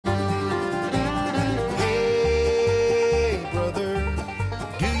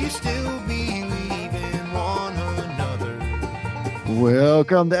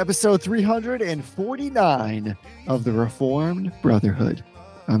Welcome to episode 349 of the Reformed Brotherhood.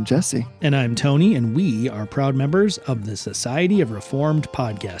 I'm Jesse. And I'm Tony, and we are proud members of the Society of Reformed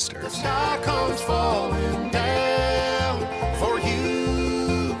Podcasters. The sky comes falling down for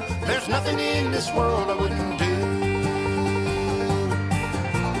you. There's nothing in this world I wouldn't do.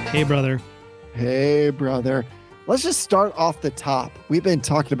 Hey, brother. Hey, brother. Let's just start off the top. We've been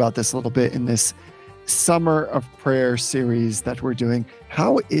talking about this a little bit in this Summer of Prayer series that we're doing.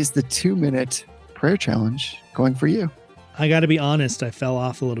 How is the 2-minute prayer challenge going for you? I got to be honest, I fell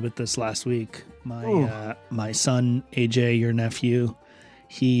off a little bit this last week. My son, AJ, your nephew,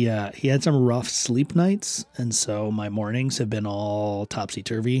 he had some rough sleep nights, and so my mornings have been all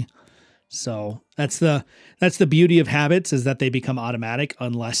topsy-turvy. So that's the beauty of habits, is that they become automatic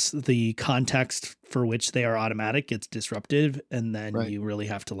unless the context for which they are automatic gets disruptive, and then you really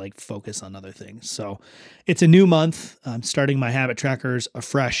have to focus on other things. So it's a new month. I'm starting my habit trackers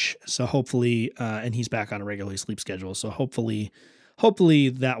afresh. So hopefully, and he's back on a regular sleep schedule. So hopefully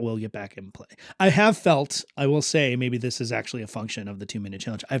that will get back in play. I will say, maybe this is actually a function of the 2-minute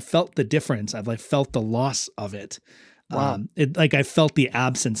challenge. I've felt the difference. I've felt the loss of it. Wow. I felt the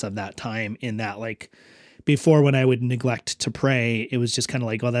absence of that time, in that before, when I would neglect to pray, it was just kind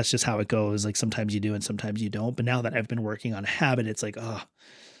of oh, that's just how it goes. Sometimes you do and sometimes you don't. But now that I've been working on a habit, it's oh, I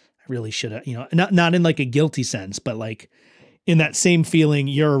really should have, not in a guilty sense, but in that same feeling.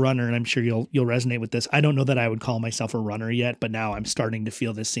 You're a runner, and I'm sure you'll resonate with this. I don't know that I would call myself a runner yet, but now I'm starting to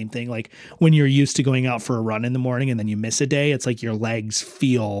feel this same thing. When you're used to going out for a run in the morning and then you miss a day, it's your legs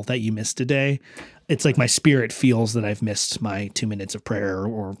feel that you missed a day. It's my spirit feels that I've missed my 2 minutes of prayer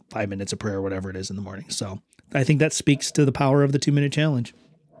or 5 minutes of prayer, or whatever it is in the morning. So I think that speaks to the power of the 2-minute challenge.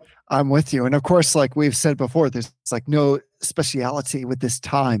 I'm with you. And of course, we've said before, there's no speciality with this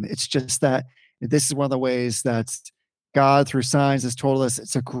time. It's just that this is one of the ways that God, through signs, has told us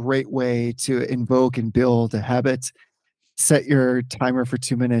it's a great way to invoke and build a habit. Set your timer for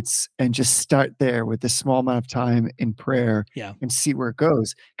 2 minutes and just start there with this small amount of time in prayer and see where it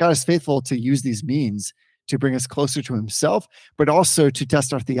goes. God is faithful to use these means to bring us closer to himself, but also to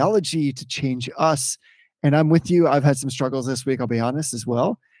test our theology, to change us. And I'm with you. I've had some struggles this week, I'll be honest, as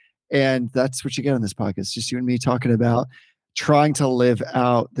well. And that's what you get on this podcast. Just you and me talking about trying to live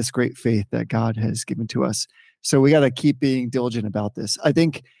out this great faith that God has given to us. So we got to keep being diligent about this. I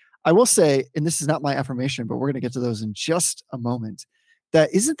think I will say, and this is not my affirmation, but we're going to get to those in just a moment,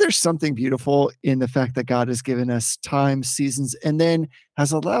 that isn't there something beautiful in the fact that God has given us time, seasons, and then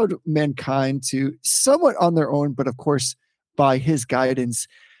has allowed mankind to, somewhat on their own, but of course, by his guidance,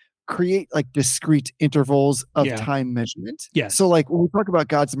 create discrete intervals of time measurement. Yes. So when we talk about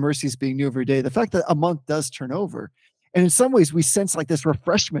God's mercies being new every day, the fact that a month does turn over, and in some ways we sense this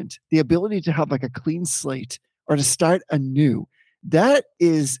refreshment, the ability to have a clean slate or to start anew. That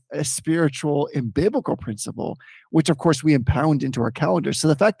is a spiritual and biblical principle, which of course we impound into our calendar. So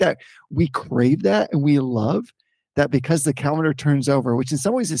the fact that we crave that and we love that, because the calendar turns over, which in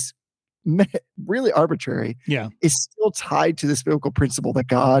some ways is really arbitrary, is still tied to this biblical principle that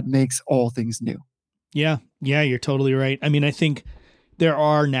God makes all things new. Yeah, you're totally right. I mean, I think there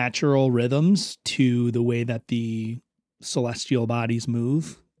are natural rhythms to the way that the celestial bodies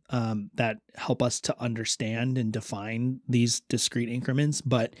move, that help us to understand and define these discrete increments.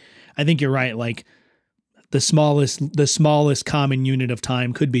 But I think you're right. The smallest common unit of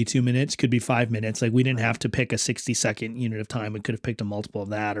time could be 2 minutes, could be 5 minutes. We didn't have to pick a 60-second unit of time. We could have picked a multiple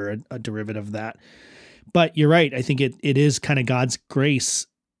of that, or a derivative of that. But you're right. I think it is kind of God's grace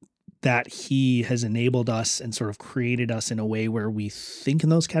that he has enabled us and sort of created us in a way where we think in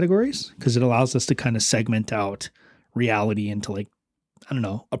those categories, because it allows us to kind of segment out reality into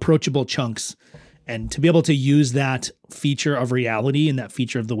approachable chunks, and to be able to use that feature of reality and that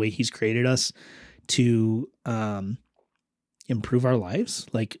feature of the way he's created us to improve our lives.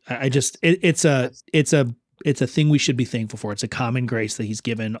 It's a thing we should be thankful for. It's a common grace that he's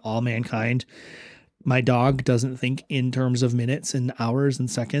given all mankind. My dog doesn't think in terms of minutes and hours and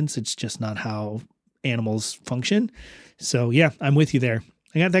seconds. It's just not how animals function. So yeah, I'm with you there.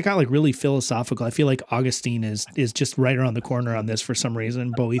 That got really philosophical. I feel like Augustine is just right around the corner on this for some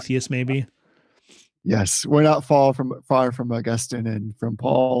reason. Boethius, maybe. Yes, we're not far from Augustine and from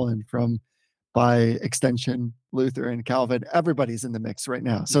Paul and from, by extension, Luther and Calvin. Everybody's in the mix right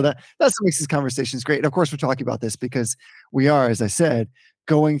now. So that's what makes these conversations great. And of course, we're talking about this because we are, as I said,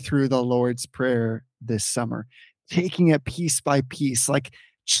 going through the Lord's Prayer this summer, taking it piece by piece,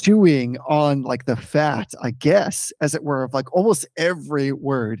 chewing on the fat, I guess, as it were, of almost every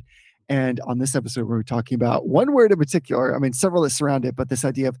word. And on this episode, we're talking about one word in particular. I mean, several that surround it, but this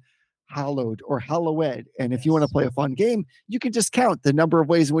idea of hallowed or hallowed. And if you want to play a fun game, you can just count the number of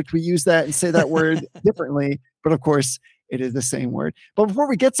ways in which we use that and say that word differently. But of course, it is the same word. But before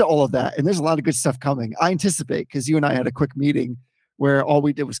we get to all of that, and there's a lot of good stuff coming, I anticipate, because you and I had a quick meeting where all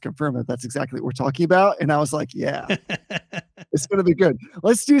we did was confirm that that's exactly what we're talking about. And I was like, yeah, it's going to be good.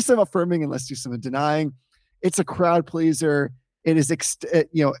 Let's do some affirming and let's do some denying. It's a crowd pleaser. It is,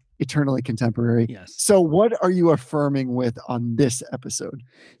 eternally contemporary. Yes. So what are you affirming with on this episode?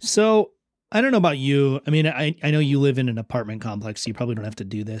 So I don't know about you. I mean, I know you live in an apartment complex, so you probably don't have to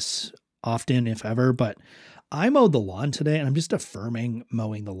do this often, if ever, but I mowed the lawn today and I'm just affirming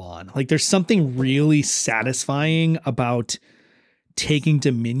mowing the lawn. Like there's something really satisfying about taking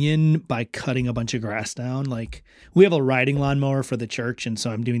dominion by cutting a bunch of grass down. Like we have a riding lawnmower for the church. And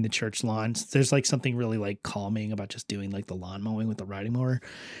so I'm doing the church lawns. There's like something really like calming about just doing like the lawn mowing with the riding mower.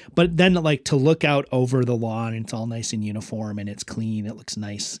 But then like to look out over the lawn, and it's all nice and uniform and it's clean. It looks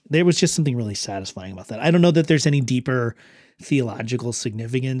nice. There was just something really satisfying about that. I don't know that there's any deeper theological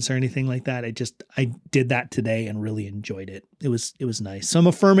significance or anything like that. I did that today and really enjoyed it. It was nice. So I'm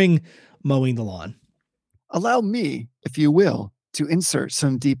affirming mowing the lawn. Allow me, if you will, to insert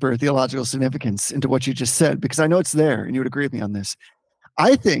some deeper theological significance into what you just said, because I know it's there and you would agree with me on this.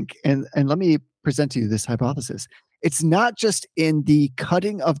 I think, and let me present to you this hypothesis. It's not just in the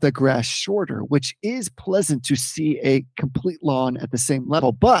cutting of the grass shorter, which is pleasant to see a complete lawn at the same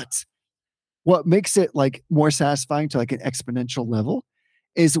level, but what makes it like more satisfying to like an exponential level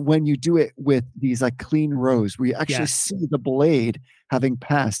is when you do it with these like clean rows where you actually see the blade having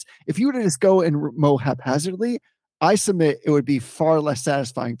passed. If you were to just go and mow haphazardly, I submit it would be far less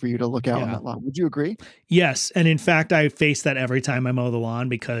satisfying for you to look out on that lawn. Would you agree? Yes. And in fact, I face that every time I mow the lawn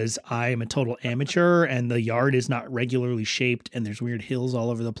because I am a total amateur and the yard is not regularly shaped and there's weird hills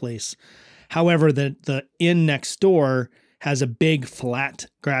all over the place. However, the inn next door has a big flat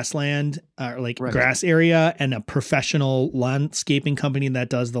grassland, grass area, and a professional landscaping company that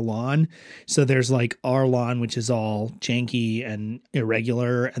does the lawn. So there's like our lawn, which is all janky and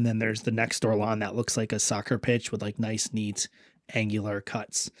irregular. And then there's the next door lawn that looks like a soccer pitch with like nice, neat, angular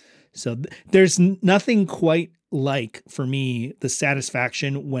cuts. So there's nothing quite like, for me, the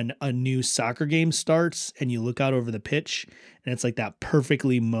satisfaction when a new soccer game starts and you look out over the pitch and it's like that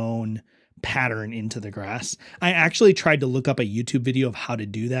perfectly mown pattern into the grass. I actually tried to look up a YouTube video of how to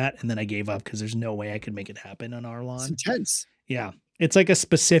do that, and then I gave up because there's no way I could make it happen on our lawn. It's intense. Yeah. It's like a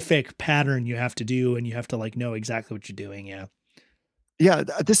specific pattern you have to do, and you have to like know exactly what you're doing. Yeah. Yeah.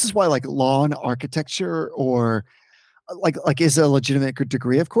 This is why like lawn architecture or like is a legitimate good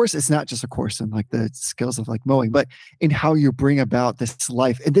degree. Of course, it's not just a course in like the skills of like mowing, but in how you bring about this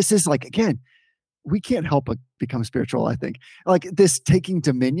life. And this is like, again, we can't help but become spiritual, I think. Like this taking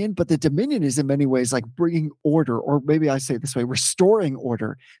dominion, but the dominion is in many ways like bringing order, or maybe I say it this way, restoring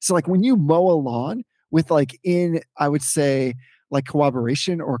order. So like when you mow a lawn with like I would say like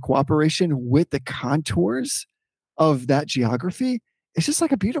cooperation with the contours of that geography, it's just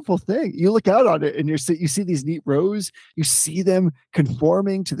like a beautiful thing. You look out on it and you see these neat rows, you see them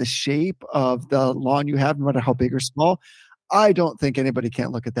conforming to the shape of the lawn you have, no matter how big or small. I don't think anybody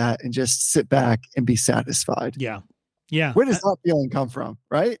can't look at that and just sit back and be satisfied. Yeah. Yeah. Where does that feeling come from?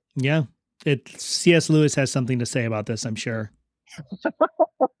 Right? Yeah. C.S. Lewis has something to say about this, I'm sure.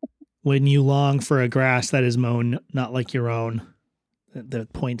 When you long for a grass that is mown not like your own,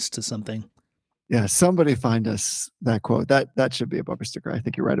 that points to something. Yeah. Somebody find us that quote. That should be a bumper sticker. I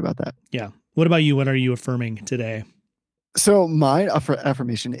think you're right about that. Yeah. What about you? What are you affirming today? So my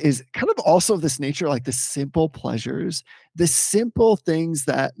affirmation is kind of also this nature, like the simple pleasures, the simple things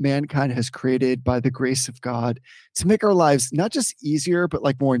that mankind has created by the grace of God to make our lives not just easier, but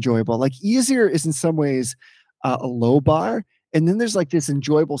like more enjoyable. Like easier is in some ways a low bar. And then there's like this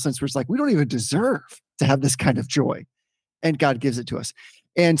enjoyable sense where it's like, we don't even deserve to have this kind of joy. And God gives it to us.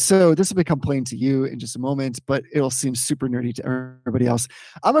 And so this will become plain to you in just a moment, but it'll seem super nerdy to everybody else.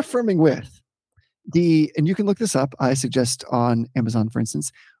 I'm affirming with and you can look this up, I suggest on Amazon, for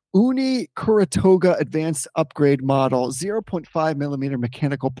instance, Uni Kuratoga Advanced Upgrade Model 0.5 millimeter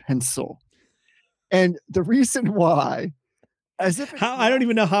mechanical pencil. And the reason why, I don't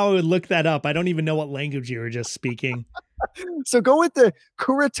even know how I would look that up. I don't even know what language you were just speaking. So go with the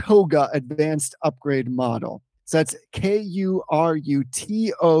Kuratoga Advanced Upgrade Model. So that's Kurutoga.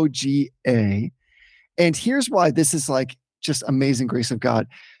 And here's why this is like just amazing grace of God.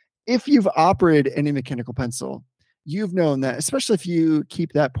 If you've operated any mechanical pencil, you've known that, especially if you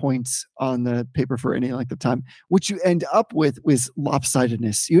keep that point on the paper for any length of time, what you end up with is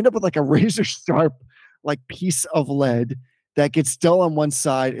lopsidedness. You end up with like a razor sharp, like piece of lead that gets dull on one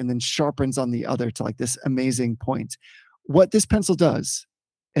side and then sharpens on the other to like this amazing point. What this pencil does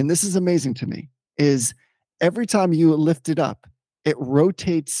and this is amazing to me, is every time you lift it up, it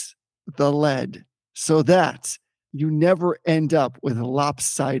rotates the lead so that you never end up with a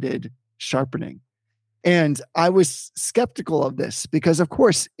lopsided sharpening. And I was skeptical of this because, of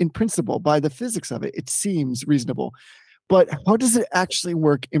course, in principle, by the physics of it, it seems reasonable. But how does it actually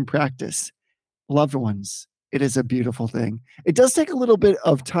work in practice? Loved ones, it is a beautiful thing. It does take a little bit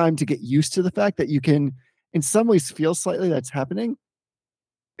of time to get used to the fact that you can, in some ways, feel slightly that's happening.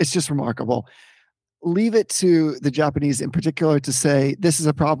 It's just remarkable. Leave it to the Japanese in particular to say, this is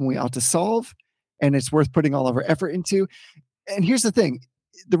a problem we ought to solve, and it's worth putting all of our effort into. And here's the thing,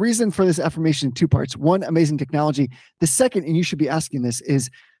 the reason for this affirmation in two parts. One, amazing technology. The second, and you should be asking this, is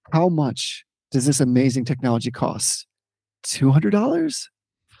how much does this amazing technology cost? $200?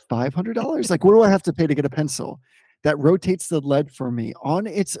 $500? Like, what do I have to pay to get a pencil that rotates the lead for me on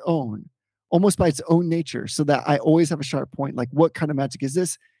its own, almost by its own nature, so that I always have a sharp point? Like, what kind of magic is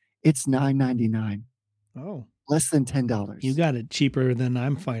this? It's $9.99. Oh, less than $10. you got it cheaper than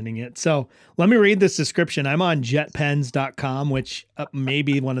I'm finding it. So let me read this description. I'm on jetpens.com, which may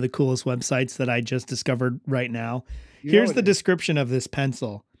be one of the coolest websites that I just discovered right now. Here's the description of this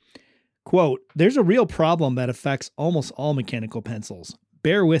pencil. Quote, there's a real problem that affects almost all mechanical pencils.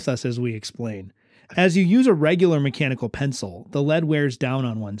 Bear with us as we explain. As you use a regular mechanical pencil, the lead wears down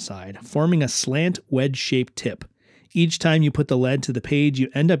on one side, forming a slant wedge-shaped tip. Each time you put the lead to the page, you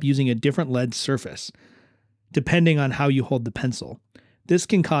end up using a different lead surface, depending on how you hold the pencil. This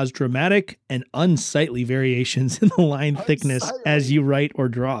can cause dramatic and unsightly variations in the line thickness as you write or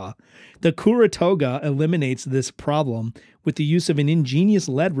draw. The Kuratoga eliminates this problem with the use of an ingenious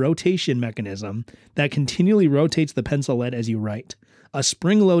lead rotation mechanism that continually rotates the pencil lead as you write. A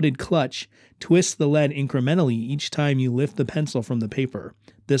spring-loaded clutch twists the lead incrementally each time you lift the pencil from the paper.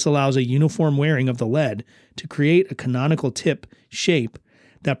 This allows a uniform wearing of the lead to create a canonical tip shape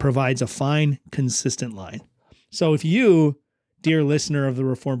that provides a fine, consistent line. So if you, dear listener of the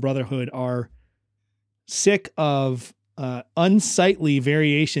Reformed Brotherhood, are sick of unsightly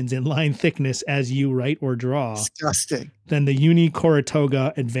variations in line thickness as you write or draw, disgusting, then the Uni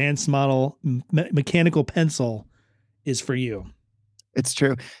Kuratoga Advanced Model Mechanical Pencil is for you. It's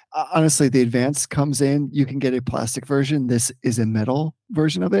true. Honestly, the Advanced comes in, you can get a plastic version. This is a metal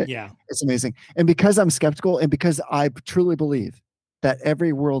version of it. Yeah. It's amazing. And because I'm skeptical and because I truly believe that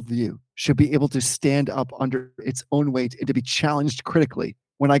every worldview should be able to stand up under its own weight and to be challenged critically.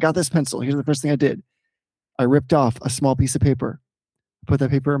 When I got this pencil, here's the first thing I did. I ripped off a small piece of paper, put that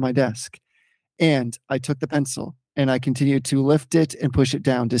paper on my desk, and I took the pencil and I continued to lift it and push it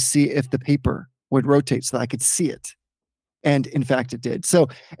down to see if the paper would rotate so that I could see it. And in fact, it did. So,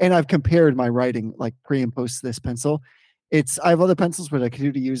 and I've compared my writing like pre and post this pencil. I have other pencils which I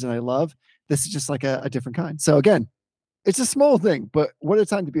continue to use and I love. This is just like a different kind. So again, it's a small thing, but what a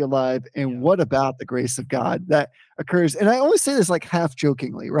time to be alive. And what about the grace of God that occurs? And I always say this like half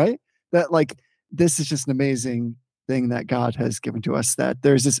jokingly, right? That like, this is just an amazing thing that God has given to us, that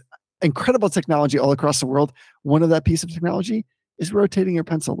there's this incredible technology all across the world. One of that piece of technology is rotating your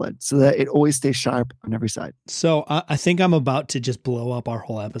pencil lead so that it always stays sharp on every side. So I think I'm about to just blow up our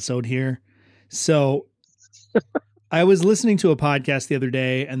whole episode here. So I was listening to a podcast the other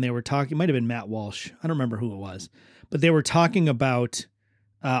day and they were talking, it might've been Matt Walsh. I don't remember who it was, but they were talking about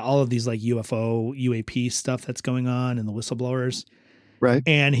all of these like UFO, UAP stuff that's going on and the whistleblowers. Right.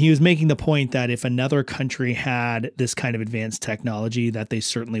 And he was making the point that if another country had this kind of advanced technology, that they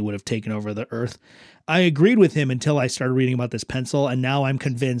certainly would have taken over the earth. I agreed with him until I started reading about this pencil. And now I'm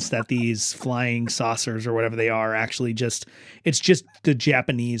convinced that these flying saucers or whatever they are actually it's just the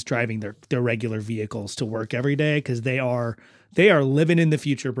Japanese driving their regular vehicles to work every day, because they are living in the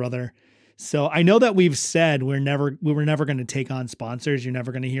future, brother. So I know that we've said we were never going to take on sponsors. You're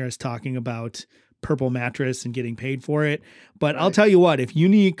never going to hear us talking about Purple Mattress and getting paid for it. But right. I'll tell you what, if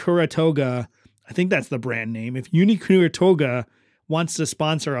Uni Kuratoga, I think that's the brand name, if Uni Kuratoga wants to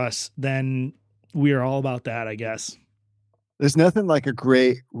sponsor us, then we are all about that, I guess. There's nothing like a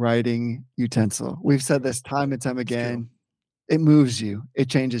great writing utensil. We've said this time and time again. It moves you. It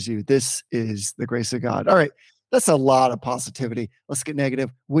changes you. This is the grace of God. All right. That's a lot of positivity. Let's get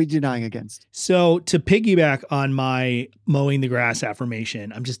negative. What are you denying against? So to piggyback on my mowing the grass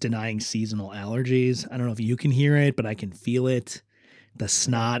affirmation, I'm just denying seasonal allergies. I don't know if you can hear it, but I can feel it. The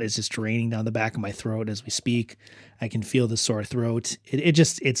snot is just draining down the back of my throat as we speak. I can feel the sore throat.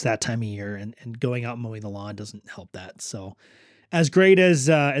 It's that time of year, and going out and mowing the lawn doesn't help that. So as great as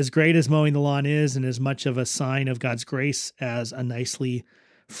mowing the lawn is, and as much of a sign of God's grace as a nicely,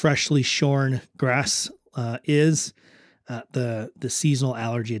 freshly shorn grass is, the seasonal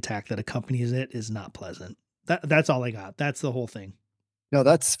allergy attack that accompanies it is not pleasant. That's all I got. That's the whole thing. No,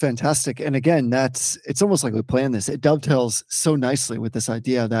 that's fantastic. And again, it's almost like we planned this. It dovetails so nicely with this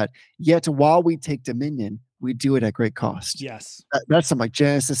idea that yet while we take dominion, we do it at great cost. Yes. That's some like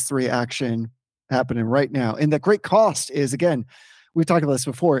Genesis 3 action happening right now. And the great cost is, again, we've talked about this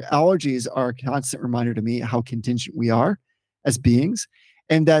before. Allergies are a constant reminder to me how contingent we are as beings,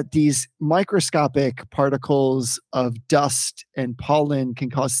 and that these microscopic particles of dust and pollen can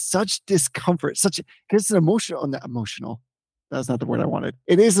cause such discomfort, because it's an emotional, not emotional. That's not the word I wanted.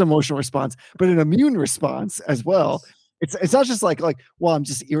 It is an emotional response, but an immune response as well. It's not just like, well, I'm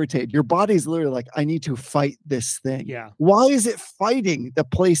just irritated. Your body's literally like, I need to fight this thing. Yeah. Why is it fighting the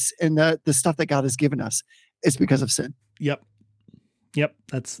place and the stuff that God has given us? It's because of sin. Yep.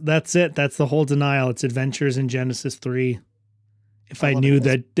 That's it. That's the whole denial. It's adventures in Genesis 3. If I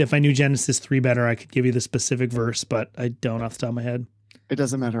knew Genesis 3 better, I could give you the specific verse, but I don't off the top of my head. It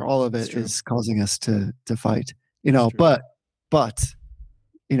doesn't matter. All of it is causing us to fight, but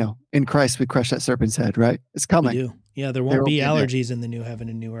in Christ, we crush that serpent's head, right? It's coming. We do. Yeah. There won't be allergies in the new heaven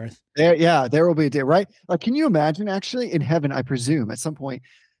and new earth. There will be a day, right? Like, can you imagine actually in heaven, I presume at some point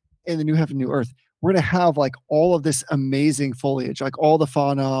in the new heaven, new earth, we're going to have like all of this amazing foliage, like all the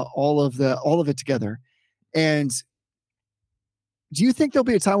fauna, all of it together. And do you think there'll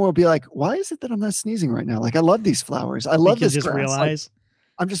be a time where we'll be like, why is it that I'm not sneezing right now? Like, I love these flowers. I love this just grass. realize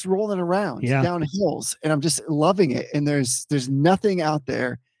I'm just rolling around down hills and I'm just loving it. And there's nothing out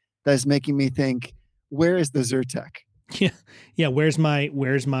there that is making me think, where is the Zyrtec? Yeah. Where's my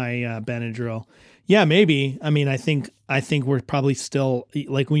Benadryl? Yeah, maybe. I mean, I think we're probably still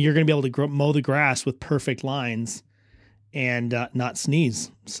like when you're going to be able to mow the grass with perfect lines and not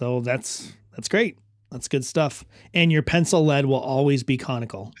sneeze. So that's great. That's good stuff. And your pencil lead will always be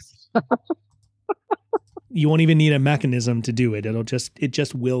conical. You won't even need a mechanism to do it. It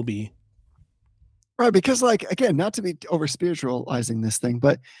just will be. Right. Because like, again, not to be over spiritualizing this thing,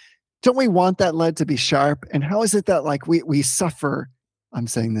 but don't we want that lead to be sharp? And how is it that like we suffer? I'm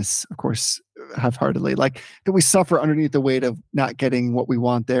saying this, of course, half-heartedly, like that we suffer underneath the weight of not getting what we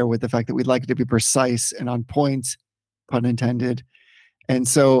want there, with the fact that we'd like it to be precise and on point, pun intended. And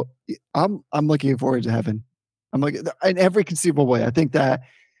so I'm looking forward to heaven. I'm like, in every conceivable way. I think that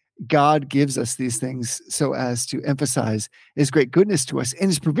God gives us these things so as to emphasize his great goodness to us and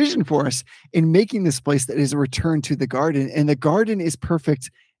his provision for us in making this place that is a return to the garden. And the garden is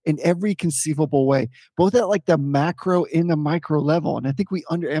perfect in every conceivable way, both at like the macro and the micro level. And I think we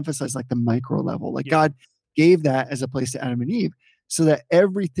underemphasize like the micro level. Like God gave that as a place to Adam and Eve so that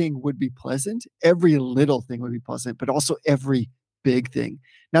everything would be pleasant. Every little thing would be pleasant, but also every big thing,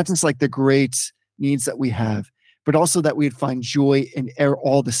 not just like the great needs that we have, but also that we'd find joy in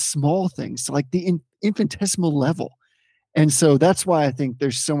all the small things, so like the infinitesimal level. And so that's why I think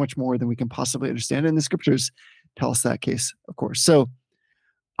there's so much more than we can possibly understand. And the scriptures tell us that case, of course. So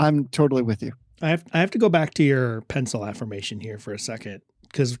I'm totally with you. I have to go back to your pencil affirmation here for a second,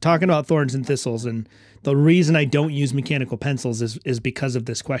 because we're talking about thorns and thistles. And the reason I don't use mechanical pencils is because of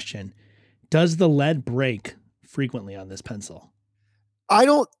this question. Does the lead break frequently on this pencil?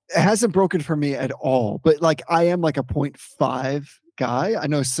 It hasn't broken for me at all, but like I am like a 0.5 guy. I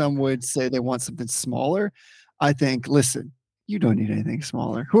know some would say they want something smaller. I think, listen, you don't need anything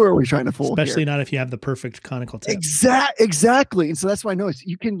smaller. Who are we trying to fool? Especially not if you have the perfect conical tip. Exactly. And so that's why I know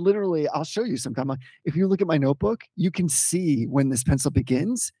you can literally, I'll show you sometime. Like, if you look at my notebook, you can see when this pencil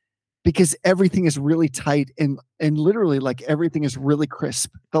begins, because everything is really tight and literally like everything is really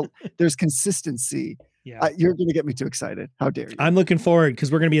crisp. There's consistency. Yeah, you're going to get me too excited. How dare you? I'm looking forward,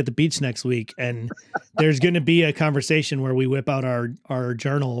 because we're going to be at the beach next week, and there's going to be a conversation where we whip out our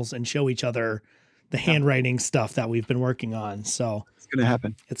journals and show each other the handwriting stuff that we've been working on. So it's going to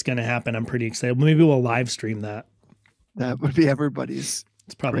happen. It's going to happen. I'm pretty excited. Maybe we'll live stream that. That would be everybody's.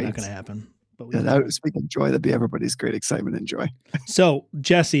 It's probably not going to happen. But speaking of joy, that'd be everybody's great excitement and joy. So,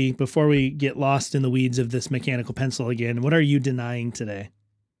 Jesse, before we get lost in the weeds of this mechanical pencil again, what are you denying today?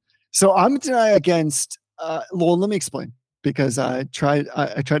 So I'm denying against. Well, let me explain, because I tried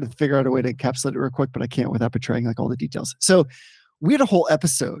to figure out a way to encapsulate it real quick, but I can't without betraying like all the details. So we had a whole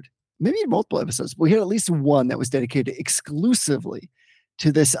episode, maybe multiple episodes, but we had at least one that was dedicated exclusively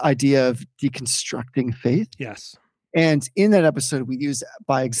to this idea of deconstructing faith. Yes. And in that episode, we used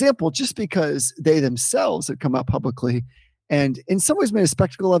by example, just because they themselves had come out publicly and in some ways made a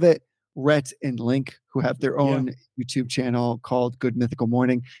spectacle of it. Rhett and Link, who have their own YouTube channel called Good Mythical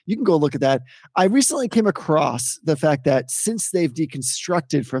Morning. You can go look at that. I recently came across the fact that since they've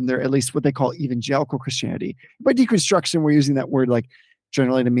deconstructed from their, at least what they call evangelical Christianity, by deconstruction, we're using that word like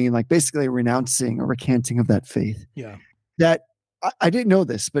generally to mean like basically renouncing or recanting of that faith. Yeah. That I didn't know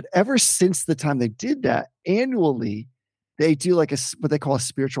this, but ever since the time they did that annually, they do like what they call a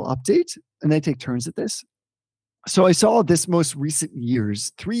spiritual update, and they take turns at this. So I saw this most recent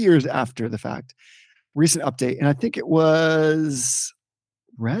years, 3 years after the fact, recent update, and I think it was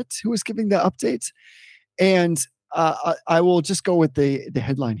Rhett who was giving the update. And I will just go with the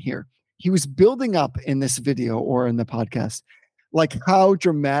headline here. He was building up in this video or in the podcast, like how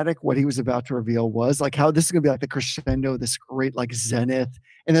dramatic what he was about to reveal was, like how this is going to be like the crescendo, this great like zenith,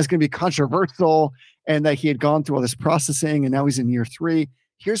 and that's going to be controversial, and that he had gone through all this processing, and now he's in year 3.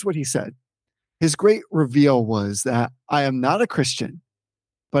 Here's what he said. His great reveal was that I am not a Christian,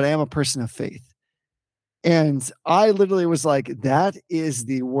 but I am a person of faith. And I literally was like, that is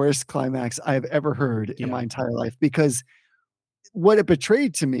the worst climax I've ever heard in my entire life, because what he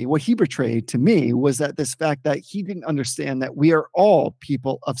betrayed to me was that this fact that he didn't understand that we are all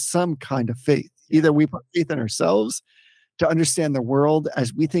people of some kind of faith. Either we put faith in ourselves to understand the world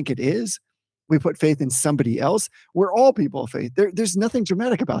as we think it is. We put faith in somebody else. We're all people of faith. There's nothing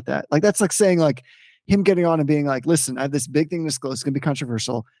dramatic about that. Like, that's like saying like him getting on and being like, listen, I have this big thing to disclose. It's going to be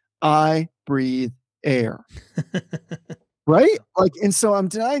controversial. I breathe air. Right? Like, and so I'm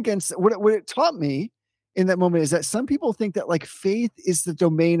denying against what it taught me in that moment is that some people think that like faith is the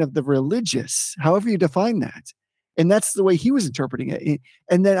domain of the religious, however you define that. And that's the way he was interpreting it.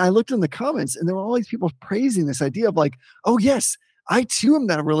 And then I looked in the comments, and there were all these people praising this idea of like, oh yes, I too am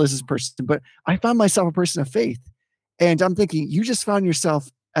not a religious person, but I found myself a person of faith. And I'm thinking, you just found yourself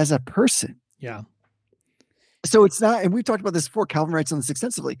as a person. Yeah. So it's not, and we've talked about this before, Calvin writes on this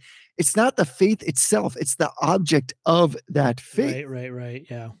extensively. It's not the faith itself, it's the object of that faith. Right.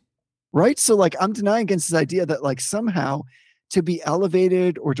 Yeah. Right. So like I'm denying against this idea that like somehow to be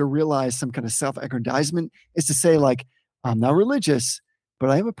elevated or to realize some kind of self-aggrandizement is to say like, I'm not religious, but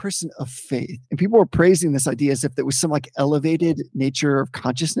I am a person of faith. And people were praising this idea as if there was some like elevated nature of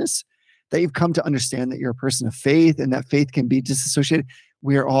consciousness that you've come to understand that you're a person of faith and that faith can be disassociated.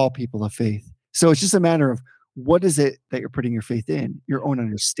 We are all people of faith. So it's just a matter of what is it that you're putting your faith in, your own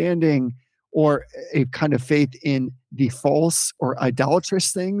understanding, or a kind of faith in the false or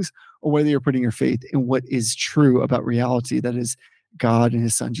idolatrous things, or whether you're putting your faith in what is true about reality, that is God and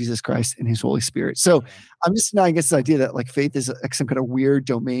his son, Jesus Christ, and his Holy Spirit. So I'm just denying against this idea that like faith is like some kind of weird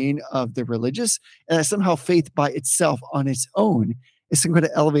domain of the religious, and that somehow faith by itself on its own is some kind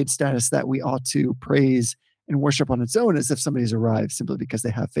of elevated status that we ought to praise and worship on its own as if somebody's arrived simply because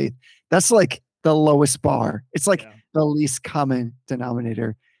they have faith. That's like the lowest bar. It's like the least common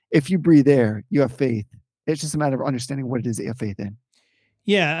denominator. If you breathe air, you have faith. It's just a matter of understanding what it is that you have faith in.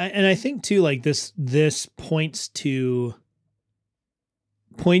 Yeah, and I think too, like this points to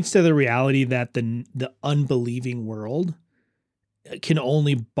the reality that the unbelieving world can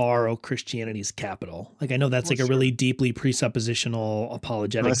only borrow Christianity's capital. Like I know that's like a really deeply presuppositional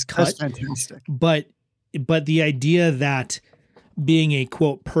apologetic cut. That's fantastic. But the idea that being a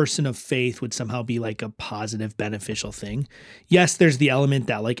quote person of faith would somehow be like a positive, beneficial thing. Yes, there's the element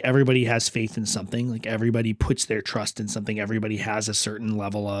that like everybody has faith in something, like everybody puts their trust in something. Everybody has a certain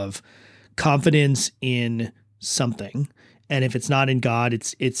level of confidence in something. And if it's not in God,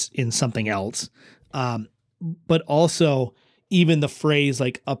 it's in something else. But also even the phrase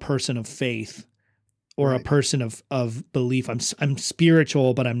like a person of faith or a person of belief. I'm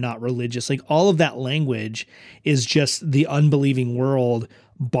spiritual, but I'm not religious. Like all of that language is just the unbelieving world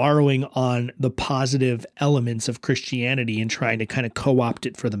borrowing on the positive elements of Christianity and trying to kind of co-opt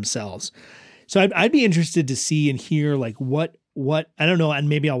it for themselves. So I'd be interested to see and hear like what I don't know, and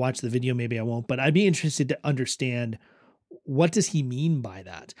maybe I'll watch the video, maybe I won't, but I'd be interested to understand what does he mean by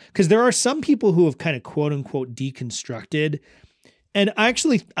that? Because there are some people who have kind of quote unquote deconstructed. And I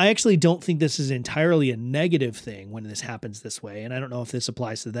actually don't think this is entirely a negative thing when this happens this way. And I don't know if this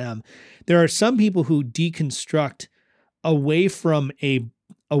applies to them. There are some people who deconstruct away from a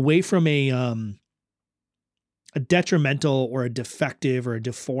detrimental or a defective or a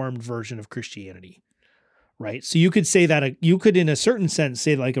deformed version of Christianity, right? So you could say that you could, in a certain sense,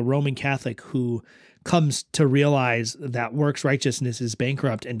 say like a Roman Catholic who comes to realize that works righteousness is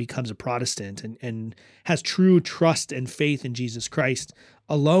bankrupt and becomes a Protestant and has true trust and faith in Jesus Christ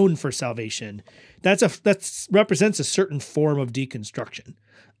alone for salvation. That represents a certain form of deconstruction.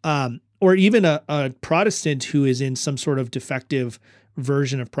 Or even a Protestant who is in some sort of defective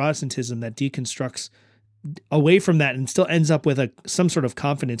version of Protestantism that deconstructs away from that and still ends up with some sort of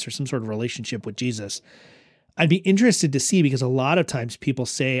confidence or some sort of relationship with Jesus. I'd be interested to see, because a lot of times people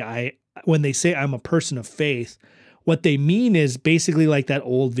say when they say I'm a person of faith, what they mean is basically like that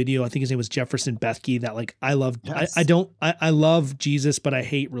old video. I think his name was Jefferson Bethke, that like, I love Jesus, but I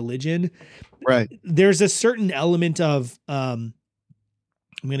hate religion. Right. There's a certain element of, I'm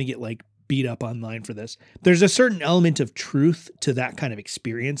going to get like beat up online for this. There's a certain element of truth to that kind of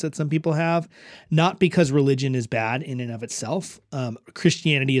experience that some people have, not because religion is bad in and of itself.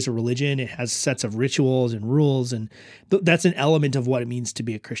 Christianity is a religion. It has sets of rituals and rules, and that's an element of what it means to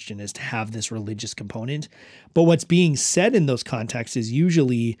be a Christian, is to have this religious component. But what's being said in those contexts is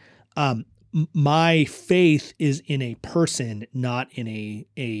usually, my faith is in a person, not in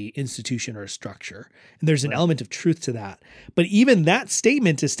a institution or a structure. And there's an element of truth to that. But even that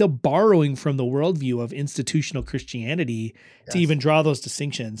statement is still borrowing from the worldview of institutional Christianity to even draw those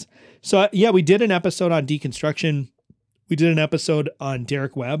distinctions. So yeah, we did an episode on deconstruction. We did an episode on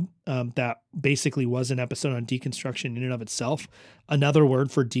Derek Webb that basically was an episode on deconstruction in and of itself. Another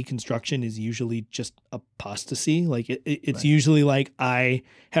word for deconstruction is usually just apostasy. Like it's usually like, I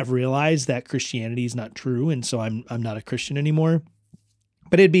have realized that Christianity is not true, and so I'm not a Christian anymore.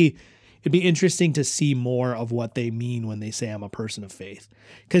 But it'd be interesting to see more of what they mean when they say I'm a person of faith.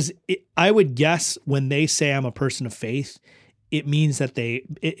 Because I would guess when they say I'm a person of faith, it means that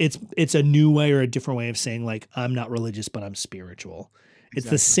it's a new way or a different way of saying, like, I'm not religious, but I'm spiritual. Exactly. It's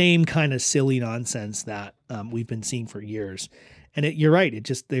the same kind of silly nonsense that we've been seeing for years. And you're right.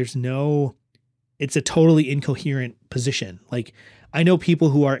 It's a totally incoherent position. Like, I know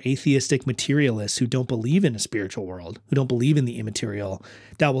people who are atheistic materialists who don't believe in a spiritual world, who don't believe in the immaterial,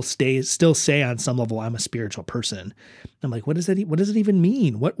 that will still say on some level, I'm a spiritual person. I'm like, what does it even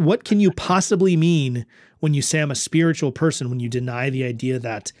mean? What can you possibly mean when you say I'm a spiritual person, when you deny the idea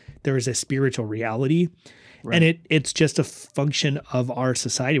that there is a spiritual reality? Right. And it's just a function of our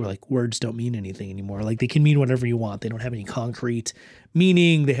society where, like, words don't mean anything anymore. Like, they can mean whatever you want. They don't have any concrete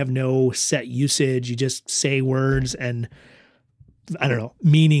meaning. They have no set usage. You just say words and, I don't know,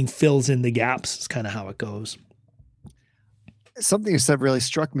 meaning fills in the gaps is kind of how it goes. Something you said really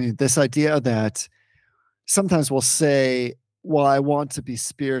struck me. This idea that sometimes we'll say, well, I want to be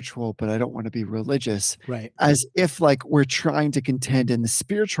spiritual, but I don't want to be religious. Right. As if, like, we're trying to contend in the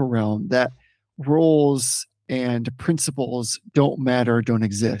spiritual realm that rules and principles don't matter, don't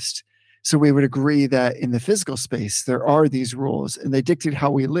exist. So we would agree that in the physical space, there are these rules and they dictate how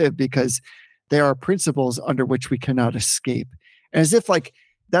we live because they are principles under which we cannot escape. And as if, like,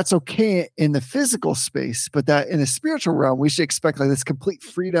 that's okay in the physical space, but that in the spiritual realm, we should expect, like, this complete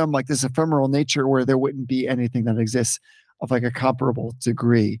freedom, like this ephemeral nature where there wouldn't be anything that exists of, like, a comparable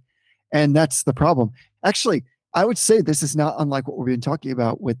degree. And that's the problem. Actually, I would say this is not unlike what we've been talking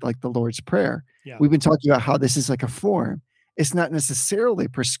about with, like, the Lord's Prayer. Yeah. We've been talking about how this is like a form. It's not necessarily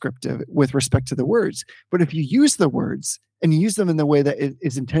prescriptive with respect to the words, but if you use the words and you use them in the way that it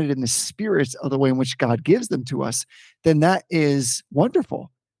is intended in the spirit of the way in which God gives them to us, then that is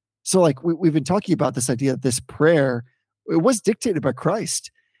wonderful. So, like, we've been talking about this idea that this prayer, it was dictated by Christ.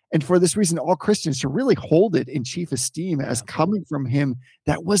 And for this reason, all Christians should really hold it in chief esteem as coming from him.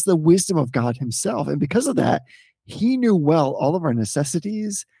 That was the wisdom of God himself. And because of that, he knew well all of our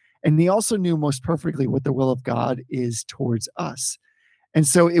necessities. And he also knew most perfectly what the will of God is towards us. And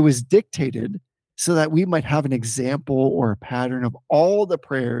so it was dictated so that we might have an example or a pattern of all the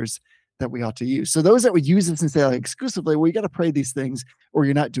prayers that we ought to use. So those that would use this and say, like, exclusively, well, you got to pray these things or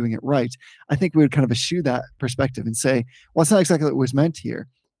you're not doing it right, I think we would kind of eschew that perspective and say, well, it's not exactly what was meant here.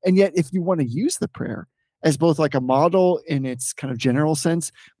 And yet, if you want to use the prayer as both like a model in its kind of general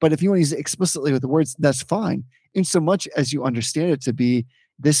sense, but if you want to use it explicitly with the words, that's fine. In so much as you understand it to be,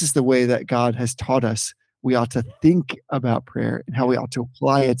 this is the way that God has taught us we ought to think about prayer and how we ought to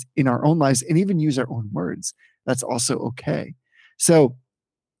apply it in our own lives and even use our own words. That's also okay. So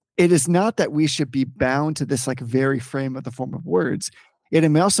it is not that we should be bound to this, like, very frame of the form of words. It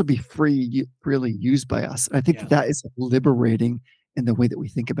may also be freely used by us. And I think that is liberating in the way that we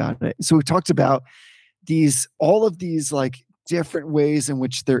think about it. So we talked about all of these like different ways in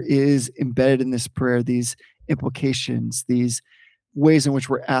which there is embedded in this prayer, these implications, these ways in which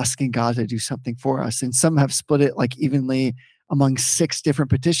we're asking God to do something for us. And some have split it like evenly among 6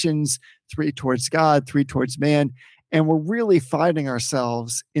 different petitions, 3 towards God, 3 towards man. And we're really finding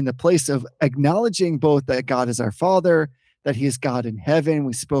ourselves in the place of acknowledging both that God is our Father, that he is God in heaven.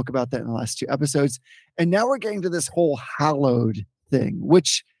 We spoke about that in the last 2 episodes. And now we're getting to this whole hallowed thing,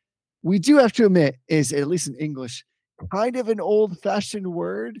 which we do have to admit is, at least in English, kind of an old-fashioned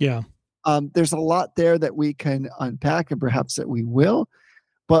word. Yeah. There's a lot there that we can unpack, and perhaps that we will.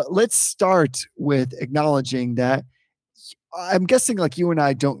 But let's start with acknowledging that I'm guessing, like, you and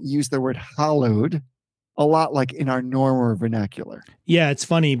I don't use the word hallowed a lot, like in our normal vernacular. Yeah, it's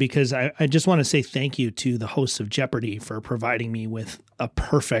funny because I just want to say thank you to the hosts of Jeopardy for providing me with a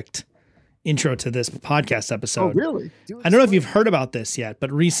perfect intro to this podcast episode. Oh, really? I don't know if you've heard about this yet,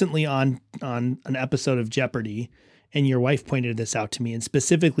 but recently on an episode of Jeopardy, And your wife pointed this out to me and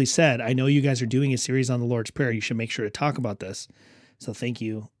specifically said, I know you guys are doing a series on the Lord's Prayer. You should make sure to talk about this. So thank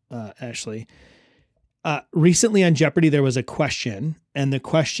you, Ashley. Recently on Jeopardy, there was a question, and the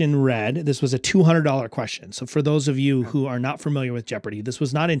question read, this was a $200 question. So for those of you who are not familiar with Jeopardy, this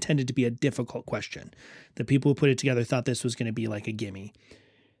was not intended to be a difficult question. The people who put it together thought this was going to be like a gimme.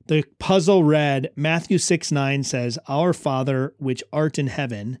 The puzzle read, Matthew 6:9 says, Our Father, which art in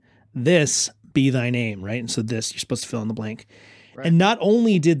heaven, this be thy name, right? And so this, you're supposed to fill in the blank. Right. And not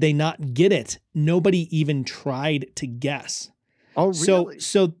only did they not get it, nobody even tried to guess. Oh, really?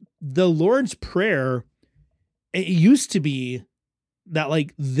 So the Lord's Prayer, it used to be that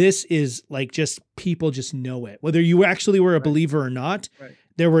like, this is like just people just know it. Whether you actually were a believer or not,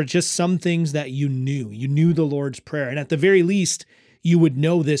 there were just some things that you knew the Lord's Prayer. And at the very least, you would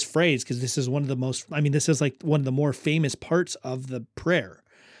know this phrase because this is this is like one of the more famous parts of the prayer.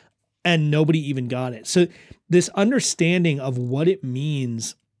 And nobody even got it. So this understanding of what it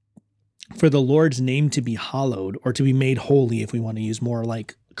means for the Lord's name to be hallowed or to be made holy, if we want to use more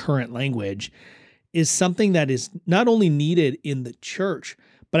like current language, is something that is not only needed in the church,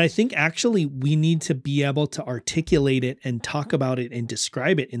 but I think actually we need to be able to articulate it and talk about it and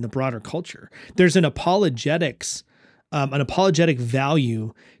describe it in the broader culture. There's an apologetic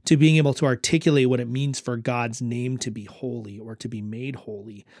value to being able to articulate what it means for God's name to be holy or to be made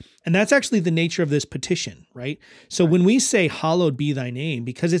holy. And that's actually the nature of this petition, right? So when we say hallowed be thy name,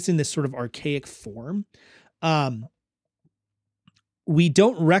 because it's in this sort of archaic form, we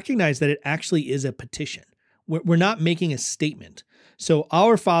don't recognize that it actually is a petition. We're not making a statement. So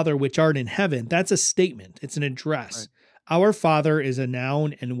our Father, which art in heaven, that's a statement. It's an address. Right. Our Father is a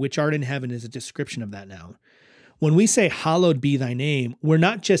noun, and which art in heaven is a description of that noun. When we say hallowed be thy name, we're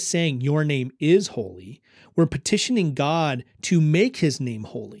not just saying your name is holy. We're petitioning God to make his name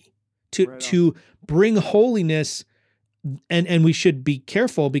holy, to bring holiness. And we should be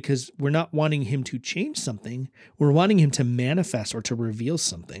careful because we're not wanting him to change something. We're wanting him to manifest or to reveal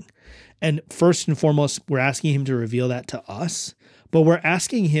something. And first and foremost, we're asking him to reveal that to us, but we're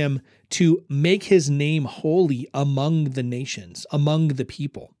asking him to make his name holy among the nations, among the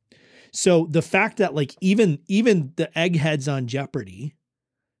people. So the fact that like even the eggheads on Jeopardy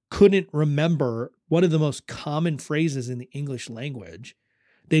couldn't remember one of the most common phrases in the English language,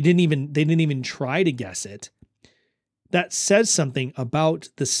 they didn't even try to guess it. That says something about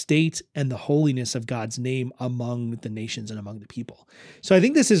the state and the holiness of God's name among the nations and among the people. So I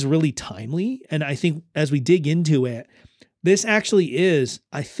think this is really timely. And I think as we dig into it, this actually is,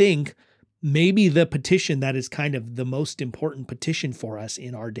 I think, maybe the petition that is kind of the most important petition for us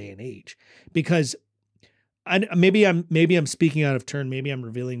in our day and age, because maybe I'm speaking out of turn. Maybe I'm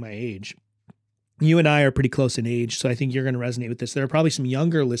revealing my age. You and I are pretty close in age, so I think you're going to resonate with this. There are probably some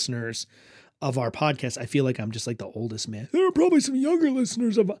younger listeners of our podcast. I feel like I'm just like the oldest man. There are probably some younger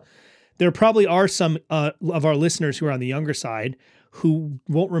listeners there probably are some of our listeners who are on the younger side who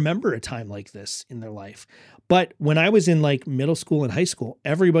won't remember a time like this in their life. But when I was in like middle school and high school,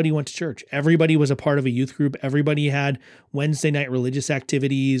 everybody went to church. Everybody was a part of a youth group. Everybody had Wednesday night religious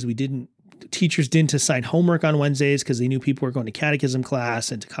activities. Teachers didn't assign homework on Wednesdays because they knew people were going to catechism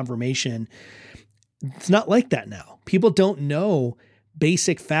class and to confirmation. It's not like that now. People don't know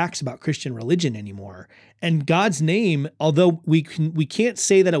basic facts about Christian religion anymore. And God's name, although we can't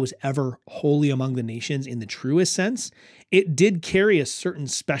say that it was ever holy among the nations in the truest sense, it did carry a certain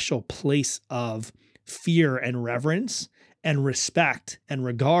special place of fear and reverence and respect and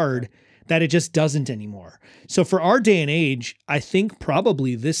regard that it just doesn't anymore. So for our day and age, I think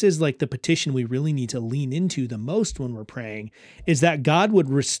probably this is like the petition we really need to lean into the most when we're praying, is that God would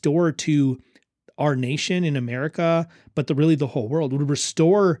restore to our nation in America, but really the whole world, would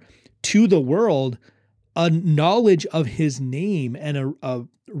restore to the world a knowledge of his name and a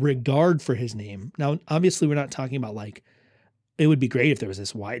regard for his name. Now, obviously, we're not talking about like, it would be great if there was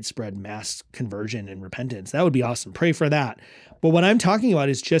this widespread mass conversion and repentance. That would be awesome. Pray for that. But what I'm talking about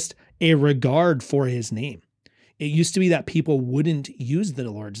is just a regard for his name. It used to be that people wouldn't use the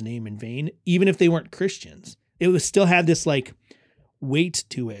Lord's name in vain, even if they weren't Christians. It was still had this like weight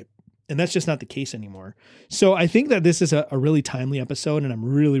to it. And that's just not the case anymore. So I think that this is a really timely episode, and I'm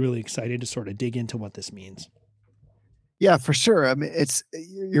really, really excited to sort of dig into what this means. Yeah, for sure. I mean,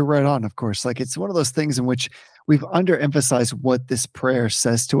 you're right on, of course. Like it's one of those things in which we've underemphasized what this prayer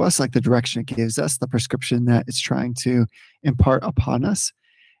says to us, like the direction it gives us, the prescription that it's trying to impart upon us.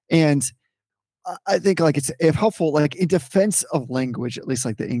 And I think like it's helpful, like in defense of language, at least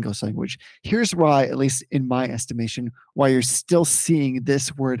like the English language. Here's why, at least in my estimation, why you're still seeing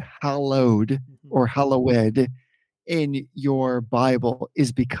this word hallowed or hallowed in your Bible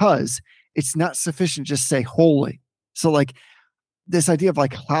is because it's not sufficient to just say holy. So like this idea of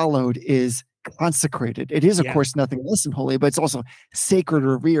like hallowed is consecrated. It is, of Yeah. course, nothing less than holy, but it's also sacred,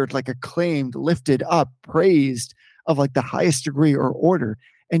 revered, like acclaimed, lifted up, praised of like the highest degree or order.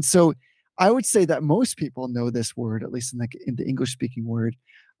 And so I would say that most people know this word, at least in the English speaking word,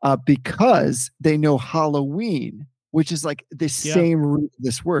 because they know Halloween, which is like the Yeah. same root of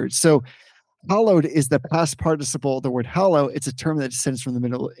this word. So hallowed is the past participle of the word hallow. It's a term that descends from the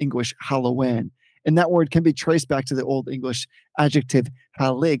Middle English hallowen. And that word can be traced back to the Old English adjective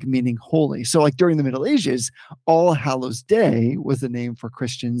halig, meaning holy. So, like during the Middle Ages, All Hallows Day was the name for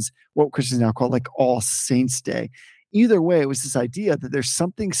Christians, what Christians now call like All Saints Day. Either way, it was this idea that there's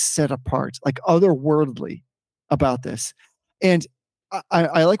something set apart, like otherworldly about this. And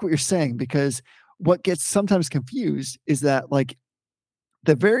I like what you're saying, because what gets sometimes confused is that, like,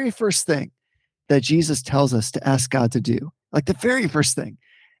 the very first thing that Jesus tells us to ask God to do, like the very first thing,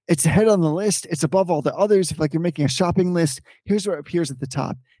 it's ahead on the list. It's above all the others. If like you're making a shopping list, here's what appears at the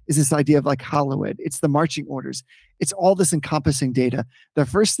top is this idea of like hallowed. It's the marching orders. It's all this encompassing data. The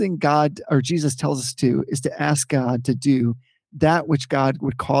first thing God or Jesus tells us to is to ask God to do that which God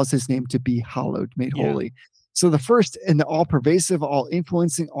would cause his name to be hallowed, made Yeah. holy. So the first and the all pervasive, all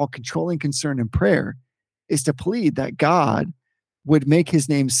influencing, all controlling concern in prayer is to plead that God would make his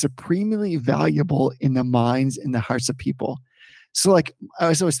name supremely valuable in the minds and the hearts of people. So like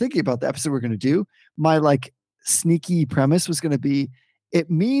as I was thinking about the episode we're going to do, my like sneaky premise was going to be it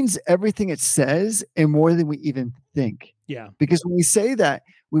means everything it says and more than we even think. Yeah. Because when we say that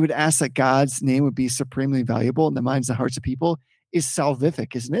we would ask that God's name would be supremely valuable in the minds and hearts of people is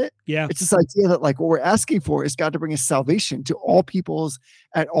salvific, isn't it? Yeah. It's this idea that like what we're asking for is God to bring us salvation to all peoples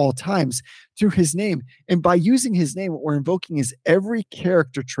at all times through his name. And by using his name, what we're invoking is every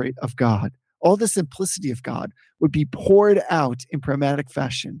character trait of God. All the simplicity of God would be poured out in pragmatic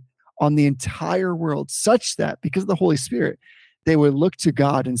fashion on the entire world, such that because of the Holy Spirit, they would look to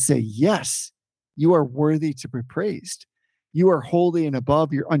God and say, yes, you are worthy to be praised. You are holy and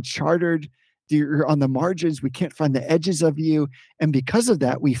above. You're uncharted. You're on the margins. We can't find the edges of you. And because of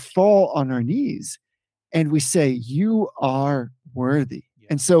that, we fall on our knees and we say, you are worthy. Yeah.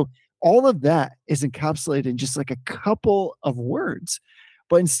 And so all of that is encapsulated in just like a couple of words.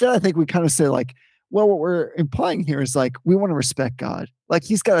 But instead, I think we kind of say like, well, what we're implying here is like, we want to respect God. Like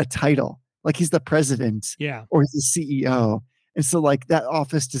he's got a title, like he's the president Yeah. or he's the CEO. And so like that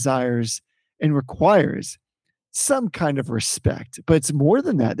office desires and requires some kind of respect, but it's more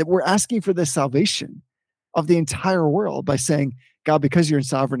than that, that we're asking for the salvation of the entire world by saying, God, because you're in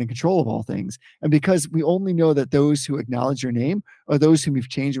sovereign and control of all things, and because we only know that those who acknowledge your name are those whom you've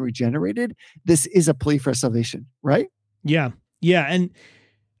changed and regenerated, this is a plea for salvation, right? Yeah. Yeah. And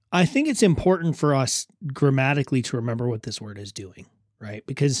I think it's important for us grammatically to remember what this word is doing, right?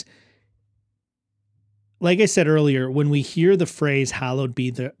 Because like I said earlier, when we hear the phrase hallowed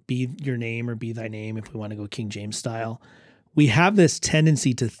be your name or be thy name, if we want to go King James style, we have this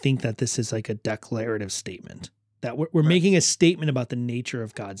tendency to think that this is like a declarative statement, that we're making a statement about the nature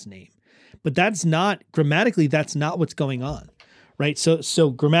of God's name. But that's not grammatically, that's not what's going on. Right. So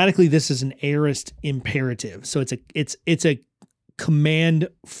grammatically, this is an aorist imperative. So it's a command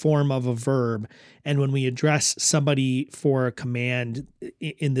form of a verb. And when we address somebody for a command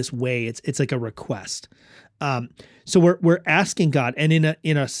in this way, it's like a request. So we're asking God, and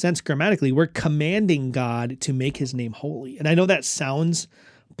in a sense, grammatically, we're commanding God to make his name holy. And I know that sounds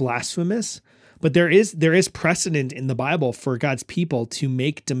blasphemous, but there is precedent in the Bible for God's people to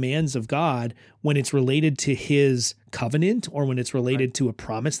make demands of God when it's related to his covenant or when it's related to a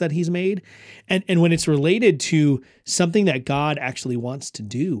promise that he's made. And when it's related to something that God actually wants to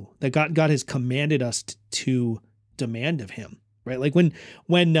do, that God has commanded us to demand of him, right? Like when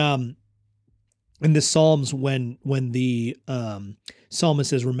in the Psalms, when the psalmist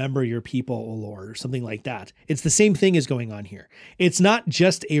says, remember your people, O Lord, or something like that. It's the same thing is going on here. It's not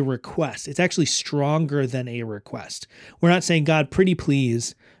just a request. It's actually stronger than a request. We're not saying, God, pretty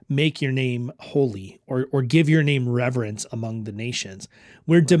please make your name holy or give your name reverence among the nations.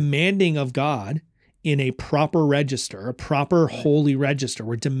 We're demanding of God in a proper register, a proper holy register.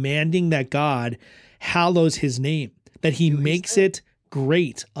 We're demanding that God hallows his name, that he makes it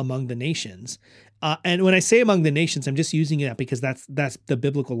great among the nations. And when I say among the nations, I'm just using that because that's the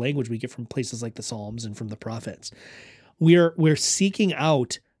biblical language we get from places like the Psalms and from the prophets. We're seeking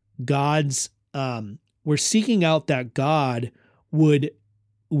out we're seeking out that God would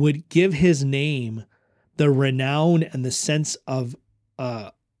give his name the renown and the sense of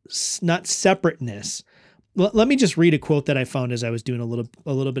not separateness, Let me just read a quote that I found as I was doing a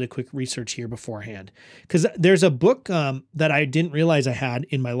little bit of quick research here beforehand, because there's a book that I didn't realize I had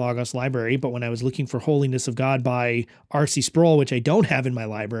in my Logos library, but when I was looking for Holiness of God by R.C. Sproul, which I don't have in my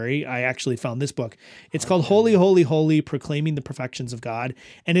library, I actually found this book. It's called Holy, Holy, Holy, Proclaiming the Perfections of God,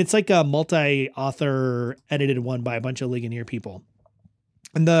 and it's like a multi-author edited one by a bunch of Ligonier people.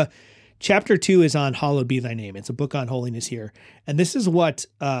 And the Chapter 2 is on Hallowed Be Thy Name. It's a book on holiness here. And this is what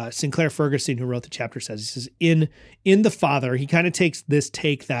Sinclair Ferguson, who wrote the chapter, says. He says, in the Father, he kind of takes this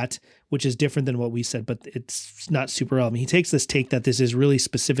take that, which is different than what we said, but it's not super relevant. He takes this take that this is really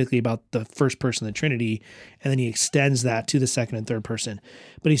specifically about the first person of the Trinity, and then he extends that to the second and third person.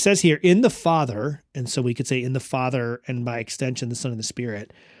 But he says here, in the Father, and so we could say in the Father, and by extension, the Son and the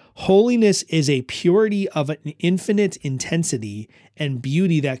Spirit, holiness is a purity of an infinite intensity and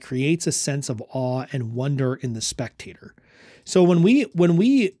beauty that creates a sense of awe and wonder in the spectator. So when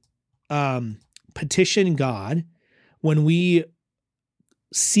we petition God, when we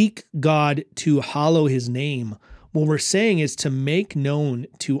seek God to hallow his name, what we're saying is to make known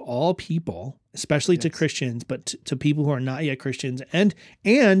to all people, especially to Christians, but to people who are not yet Christians, and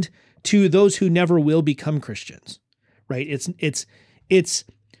to those who never will become Christians, right? It's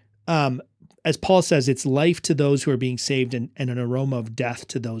as Paul says, it's life to those who are being saved and an aroma of death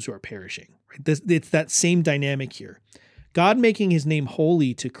to those who are perishing. Right? It's that same dynamic here. God making his name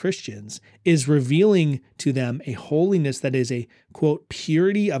holy to Christians is revealing to them a holiness that is a, quote,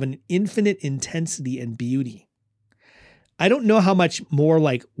 purity of an infinite intensity and beauty. I don't know how much more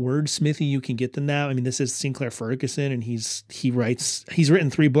like wordsmithy you can get than that. I mean, this is Sinclair Ferguson, and he's written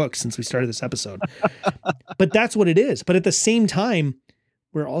 3 books since we started this episode. But that's what it is. But at the same time,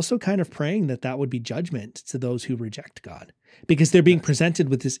 we're also kind of praying that would be judgment to those who reject God, because they're being presented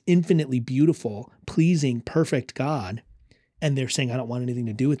with this infinitely beautiful, pleasing, perfect God. And they're saying, I don't want anything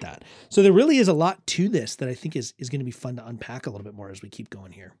to do with that. So there really is a lot to this that I think is going to be fun to unpack a little bit more as we keep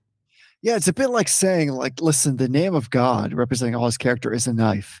going here. Yeah, it's a bit like saying, like, listen, the name of God representing all his character is a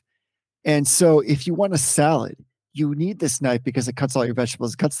knife. And so if you want a salad, you need this knife because it cuts all your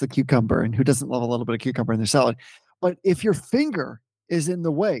vegetables, it cuts the cucumber, and who doesn't love a little bit of cucumber in their salad? But if your finger is in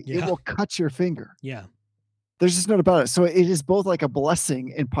the way, it will cut your finger. Yeah. There's just no doubt about it. So it is both like a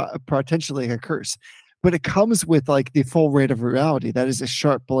blessing and potentially a curse, but it comes with like the full rate of reality. That is a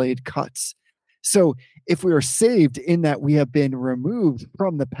sharp blade cuts. So if we are saved in that we have been removed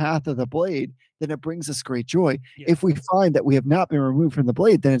from the path of the blade, then it brings us great joy. Yeah. If we find that we have not been removed from the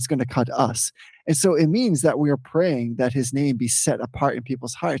blade, then it's going to cut us. And so it means that we are praying that his name be set apart in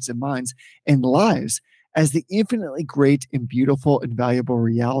people's hearts and minds and lives as the infinitely great and beautiful and valuable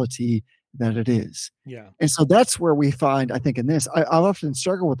reality that it is. Yeah. And so that's where we find, I think in this, I often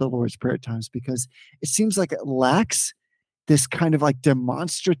struggle with the Lord's Prayer at times because it seems like it lacks this kind of like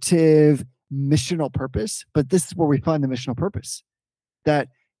demonstrative missional purpose. But this is where we find the missional purpose, that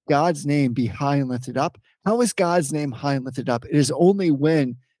God's name be high and lifted up. How is God's name high and lifted up? It is only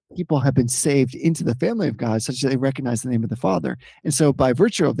when people have been saved into the family of God such that they recognize the name of the Father. And so by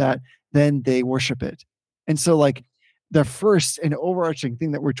virtue of that, then they worship it. And so like the first and overarching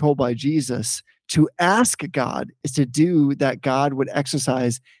thing that we're told by Jesus to ask God is to do that God would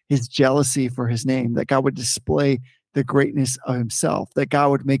exercise his jealousy for his name, that God would display the greatness of himself, that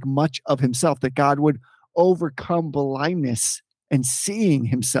God would make much of himself, that God would overcome blindness and seeing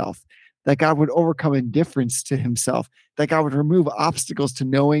himself, that God would overcome indifference to himself, that God would remove obstacles to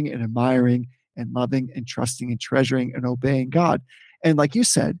knowing and admiring and loving and trusting and treasuring and obeying God. And like you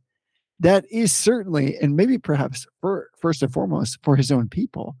said, that is certainly, and maybe perhaps first and foremost for his own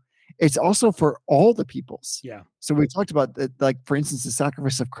people. It's also for all the peoples. Yeah. So we talked about that, like, for instance, the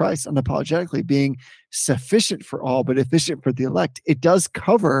sacrifice of Christ unapologetically being sufficient for all, but efficient for the elect. It does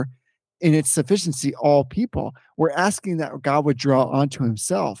cover in its sufficiency all people. We're asking that God would draw onto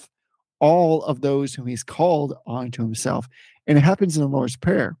himself all of those whom he's called onto himself. And it happens in the Lord's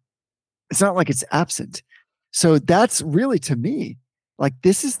Prayer. It's not like it's absent. So that's really, to me, like,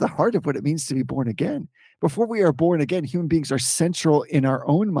 this is the heart of what it means to be born again. Before we are born again, human beings are central in our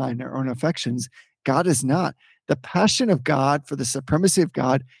own mind, our own affections. God is not. The passion of God for the supremacy of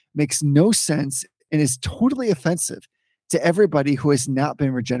God makes no sense and is totally offensive to everybody who has not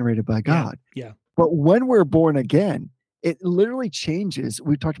been regenerated by God. Yeah. But when we're born again, it literally changes.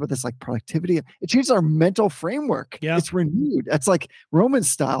 We've talked about this, like productivity. It changes our mental framework. Yeah. It's renewed. That's like Roman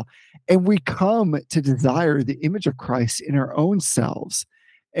style. And we come to desire the image of Christ in our own selves.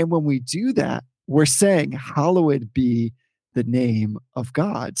 And when we do that, we're saying, hallowed be the name of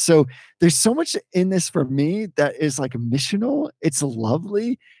God. So there's so much in this for me that is like missional. It's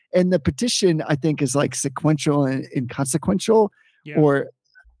lovely. And the petition, I think, is like sequential and inconsequential, or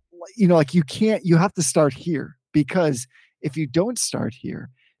like you have to start here, because if you don't start here,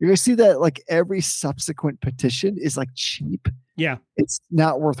 you're going to see that like every subsequent petition is like cheap. Yeah. It's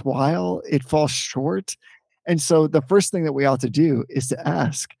not worthwhile. It falls short. And so the first thing that we ought to do is to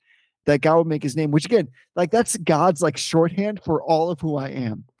ask that God would make his name, which again, like that's God's like shorthand for all of who I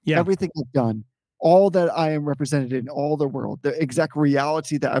am. Yeah. Everything I've done, all that I am represented in all the world, the exact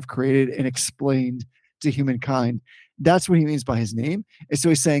reality that I've created and explained to humankind. That's what he means by his name. And so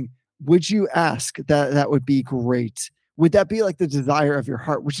he's saying, would you ask that? That would be great. Would that be like the desire of your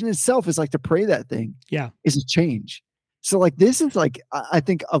heart, which in itself is like to pray that thing? Yeah. Is a change. So like, this is like, I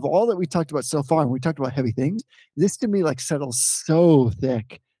think of all that we talked about so far, and we talked about heavy things, this to me like settles so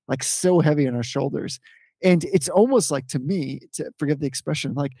thick, like so heavy on our shoulders. And it's almost like, to me, to forgive the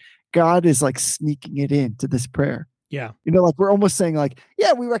expression, like God is like sneaking it into this prayer. Yeah. Like we're almost saying like,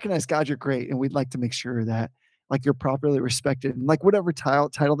 yeah, we recognize God, you're great. And we'd like to make sure that like you're properly respected. And like whatever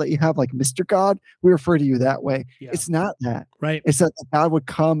title that you have, like Mr. God, we refer to you that way. Yeah. It's not that. Right. It's that God would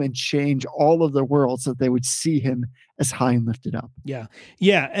come and change all of the world so that they would see him as high and lifted up. Yeah.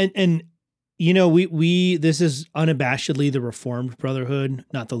 Yeah. And we this is unabashedly the Reformed Brotherhood,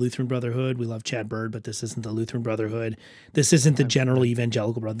 not the Lutheran Brotherhood. We love Chad Bird, but this isn't the Lutheran Brotherhood. This isn't the general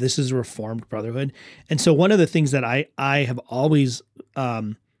evangelical brother. This is a Reformed Brotherhood. And so one of the things that I have always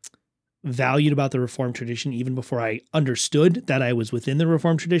valued about the Reformed tradition, even before I understood that I was within the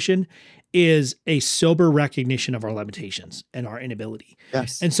Reformed tradition, is a sober recognition of our limitations and our inability.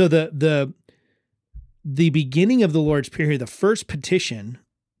 Yes. And so the beginning of the Lord's Prayer, the first petition,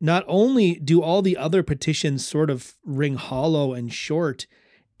 not only do all the other petitions sort of ring hollow and short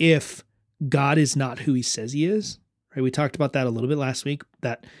if God is not who he says he is, right? We talked about that a little bit last week,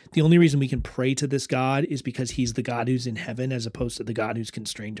 that the only reason we can pray to this God is because he's the God who's in heaven as opposed to the God who's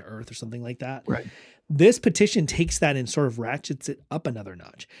constrained to earth or something like that. Right. This petition takes that and sort of ratchets it up another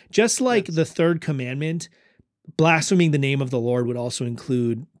notch. Just like the third commandment, blaspheming the name of the Lord would also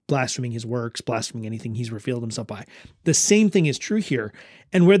include blaspheming his works, blaspheming anything he's revealed himself by. The same thing is true here.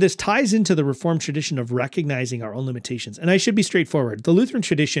 And where this ties into the Reformed tradition of recognizing our own limitations, and I should be straightforward, the Lutheran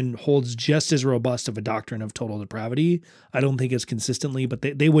tradition holds just as robust of a doctrine of total depravity. I don't think as consistently, but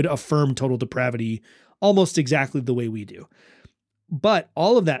they would affirm total depravity almost exactly the way we do. But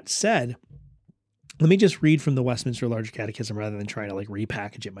all of that said, let me just read from the Westminster Larger Catechism rather than trying to like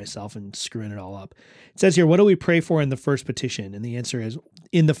repackage it myself and screwing it all up. It says here, what do we pray for in the first petition? And the answer is,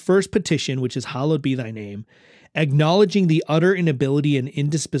 in the first petition, which is hallowed be thy name, acknowledging the utter inability and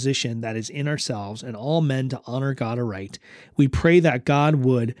indisposition that is in ourselves and all men to honor God aright, we pray that God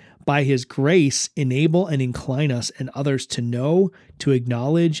would, by his grace, enable and incline us and others to know, to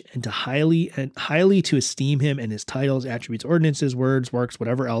acknowledge, and to highly to esteem him and his titles, attributes, ordinances, words, works,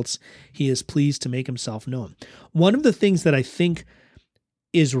 whatever else he is pleased to make himself known. One of the things that I think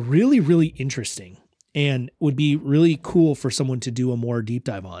is really, really interesting and would be really cool for someone to do a more deep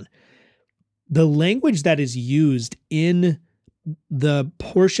dive on, the language that is used in the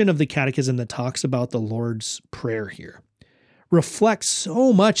portion of the catechism that talks about the Lord's Prayer here reflects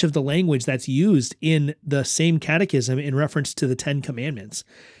so much of the language that's used in the same catechism in reference to the 10 Commandments.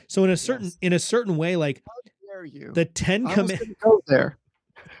 So in a certain way, like the 10 Commandments, go there.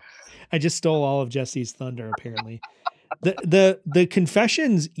 I just stole all of Jesse's thunder, apparently. The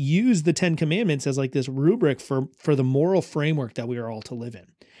confessions use the 10 Commandments as like this rubric for the moral framework that we are all to live in.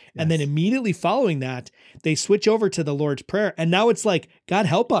 And then immediately following that, they switch over to the Lord's Prayer. And now it's like, God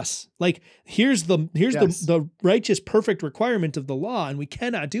help us. Like, here's the righteous, perfect requirement of the law, and we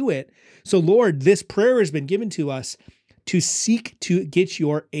cannot do it. So Lord, this prayer has been given to us to seek to get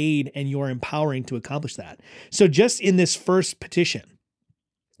your aid and your empowering to accomplish that. So just in this first petition,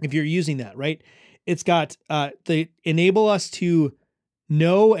 if you're using that, right, it's got the enable us to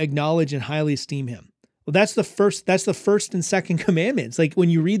know, acknowledge, and highly esteem him. Well, that's the first and second commandments. Like when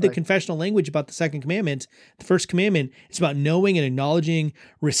you read the confessional language about the second commandment, the first commandment, it's about knowing and acknowledging,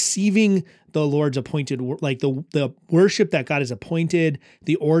 receiving the Lord's appointed, like the worship that God has appointed,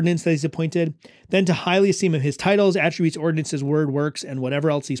 the ordinance that he's appointed, then to highly esteem him, his titles, attributes, ordinances, word, works, and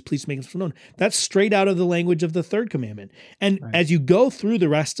whatever else he's pleased to make himself known. That's straight out of the language of the third commandment. And as you go through the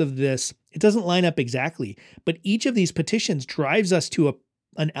rest of this, it doesn't line up exactly, but each of these petitions drives us to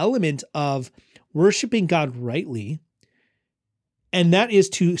an element of worshiping God rightly, and that is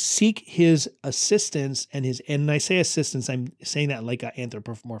to seek his assistance and I say assistance, I'm saying that like an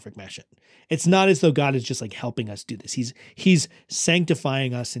anthropomorphic fashion. It's not as though God is just like helping us do this. He's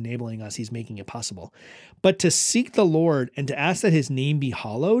sanctifying us, enabling us, he's making it possible. But to seek the Lord and to ask that his name be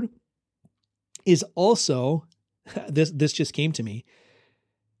hallowed is also, this just came to me.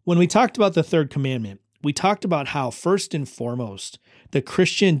 When we talked about the third commandment, we talked about how, first and foremost, the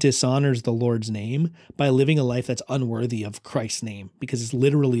Christian dishonors the Lord's name by living a life that's unworthy of Christ's name because it's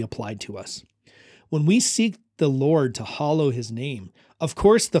literally applied to us. When we seek the Lord to hallow his name, of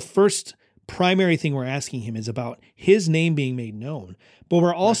course, the first primary thing we're asking him is about his name being made known, but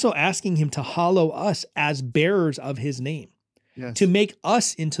we're also asking him to hallow us as bearers of his name. Yes. To make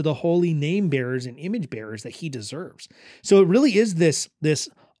us into the holy name bearers and image bearers that he deserves. So it really is this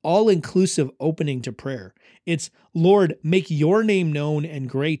all-inclusive opening to prayer. It's, Lord, make your name known and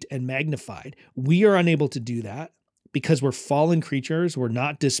great and magnified. We are unable to do that because we're fallen creatures. We're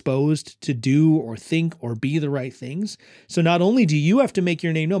not disposed to do or think or be the right things. So not only do you have to make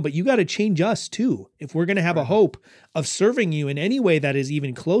your name known, but you got to change us too. If we're going to have a hope of serving you in any way that is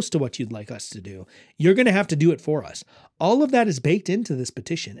even close to what you'd like us to do, you're going to have to do it for us. All of that is baked into this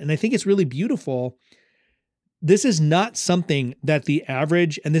petition. And I think it's really beautiful. This is not something that the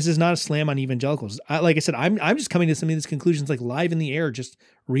average, and this is not a slam on evangelicals. Like I said, I'm just coming to some of these conclusions like live in the air, just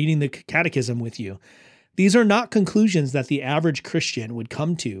reading the catechism with you. These are not conclusions that the average Christian would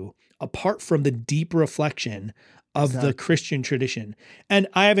come to apart from the deep reflection of the Christian tradition. And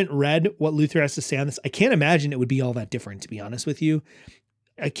I haven't read what Luther has to say on this. I can't imagine it would be all that different, to be honest with you.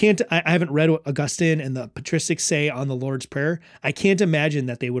 I haven't read what Augustine and the patristics say on the Lord's Prayer. I can't imagine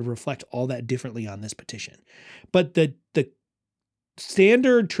that they would reflect all that differently on this petition. But the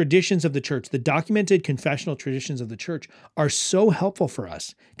standard traditions of the church, the documented confessional traditions of the church are so helpful for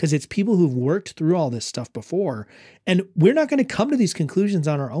us because it's people who've worked through all this stuff before. And we're not going to come to these conclusions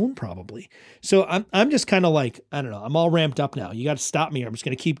on our own probably. So I'm just kind of like, I don't know, I'm all ramped up now. You got to stop me or I'm just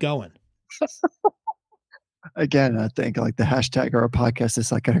going to keep going. Again, I think like the hashtag of our podcast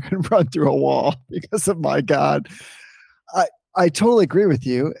is like I can run through a wall because of my God. I totally agree with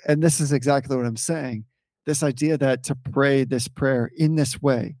you. And this is exactly what I'm saying. This idea that to pray this prayer in this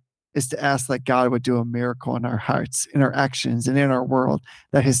way is to ask that God would do a miracle in our hearts, in our actions, and in our world,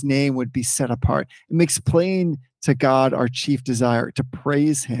 that his name would be set apart. It makes plain to God our chief desire to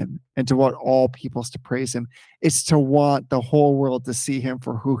praise him and to want all peoples to praise him. It's to want the whole world to see him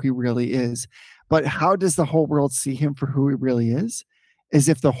for who he really is. But how does the whole world see him for who he really is? As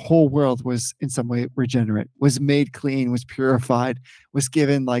if the whole world was in some way regenerate, was made clean, was purified, was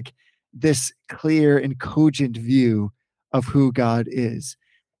given like this clear and cogent view of who God is.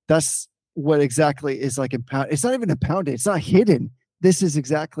 That's what exactly is like impounded. It's not even impounded. It's not hidden. This is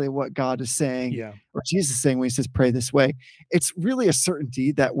exactly what God is saying, or Jesus is saying when he says, pray this way. It's really a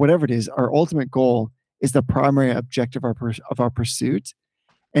certainty that whatever it is, our ultimate goal is the primary objective of our pursuit.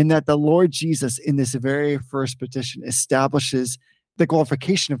 And that the Lord Jesus in this very first petition establishes the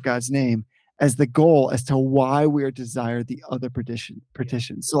glorification of God's name as the goal as to why we are desired the other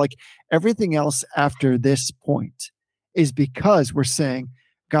petitions. So like everything else after this point is because we're saying,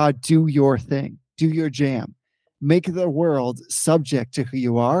 God, do your thing, do your jam, make the world subject to who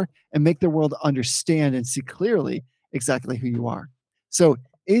you are and make the world understand and see clearly exactly who you are. So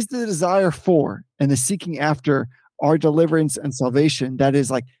is the desire for and the seeking after our deliverance and salvation, that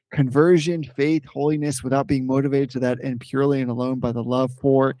is like conversion, faith, holiness, without being motivated to that and purely and alone by the love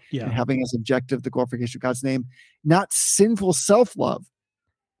for and having as objective the glorification of God's name, not sinful self-love,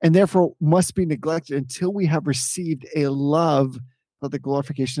 and therefore must be neglected until we have received a love for the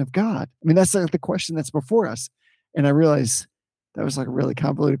glorification of God. I mean, that's like the question that's before us. And I realize that was like a really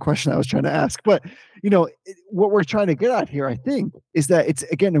convoluted question I was trying to ask. But, what we're trying to get at here, I think, is that it's,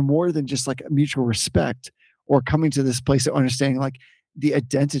 again, more than just like a mutual respect or coming to this place of understanding like the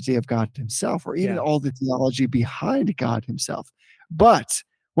identity of God himself, or even all the theology behind God himself. But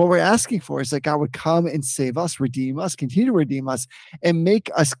what we're asking for is that God would come and save us, redeem us, continue to redeem us, and make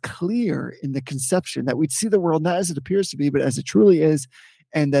us clear in the conception that we'd see the world not as it appears to be, but as it truly is,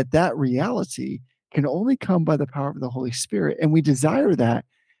 and that reality can only come by the power of the Holy Spirit. And we desire that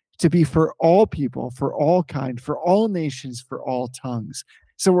to be for all people, for all kind, for all nations, for all tongues.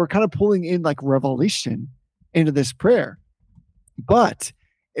 So we're kind of pulling in like revelation into this prayer, but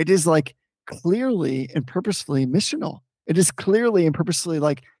it is like clearly and purposefully missional. It is clearly and purposefully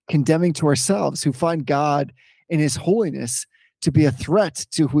like condemning to ourselves who find God in his holiness to be a threat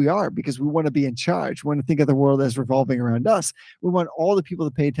to who we are, because we want to be in charge. We want to think of the world as revolving around us. We want all the people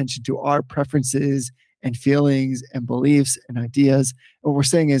to pay attention to our preferences and feelings and beliefs and ideas. What we're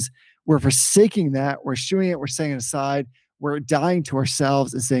saying is we're forsaking that. We're eschewing it. We're setting it aside. We're dying to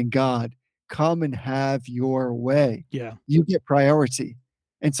ourselves and saying, God, come and have your way. Yeah. You get priority.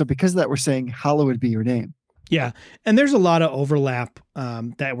 And so because of that, we're saying, hallowed be your name. Yeah. And there's a lot of overlap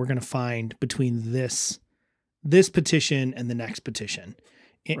that we're going to find between this petition and the next petition.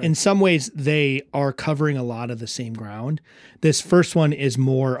 In some ways, they are covering a lot of the same ground. This first one is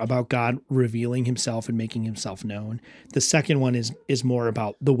more about God revealing himself and making himself known. The second one is more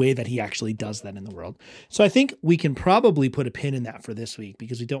about the way that he actually does that in the world. So I think we can probably put a pin in that for this week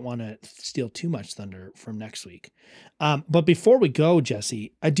because we don't want to steal too much thunder from next week. But before we go,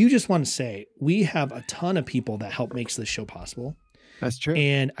 Jesse, I do just want to say we have a ton of people that help makes this show possible. That's true.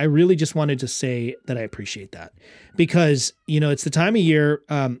 And I really just wanted to say that I appreciate that because, it's the time of year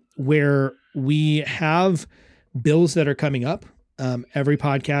where we have bills that are coming up. Every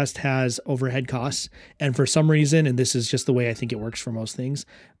podcast has overhead costs. And for some reason, and this is just the way I think it works for most things,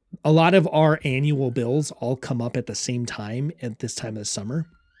 a lot of our annual bills all come up at the same time at this time of the summer.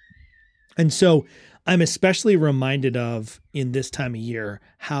 And so I'm especially reminded of in this time of year,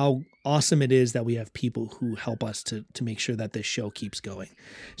 how awesome it is that we have people who help us to make sure that this show keeps going.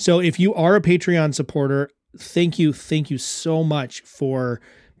 So if you are a Patreon supporter, thank you so much for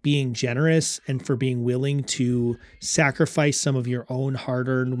being generous and for being willing to sacrifice some of your own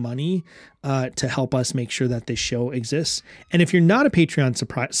hard-earned money to help us make sure that this show exists. And if you're not a Patreon a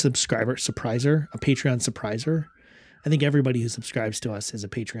Patreon surpriser, I think everybody who subscribes to us is a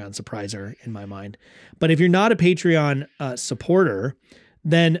Patreon surpriser in my mind. But if you're not a Patreon supporter,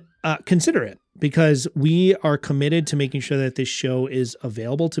 then consider it because we are committed to making sure that this show is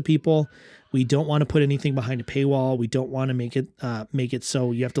available to people. We don't want to put anything behind a paywall. We don't want to make it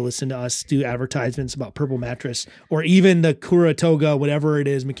so you have to listen to us do advertisements about Purple Mattress or even the Kuratoga, whatever it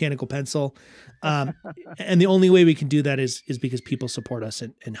is, mechanical pencil. And the only way we can do that is because people support us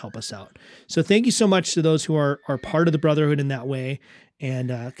and help us out. So thank you so much to those who are part of the Brotherhood in that way,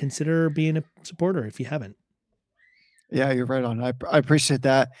 and consider being a supporter if you haven't. Yeah, you're right on. I appreciate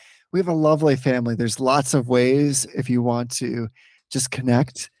that. We have a lovely family. There's lots of ways if you want to just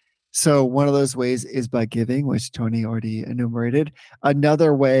connect. So one of those ways is by giving, which Tony already enumerated.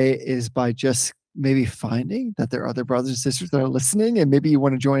 Another way is by just maybe finding that there are other brothers and sisters that are listening, and maybe you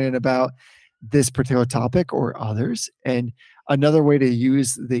want to join in about this particular topic or others. And another way to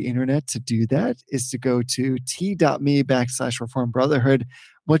use the internet to do that is to go to t.me/Reformed Brotherhood.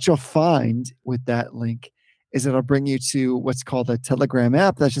 What you'll find with that link is it'll bring you to what's called a Telegram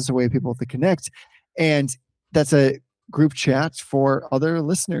app. That's just a way people to connect. And that's a group chat for other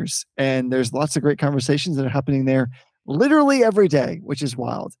listeners. And there's lots of great conversations that are happening there literally every day, which is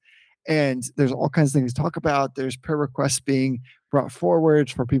wild. And there's all kinds of things to talk about. There's prayer requests being brought forward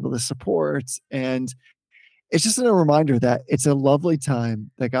for people to support. And it's just a reminder that it's a lovely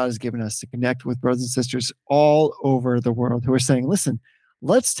time that God has given us to connect with brothers and sisters all over the world who are saying, listen,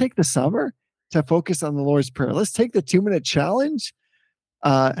 let's take the summer to focus on the Lord's Prayer. Let's take the 2-minute challenge,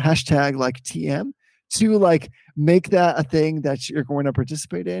 hashtag like TM, to like make that a thing that you're going to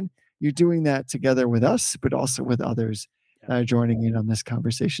participate in. You're doing that together with us, but also with others that are joining in on this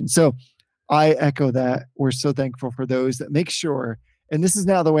conversation. So I echo that. We're so thankful for those that make sure, and this is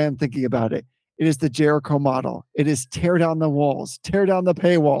now the way I'm thinking about it. It is the Jericho model. It is tear down the walls, tear down the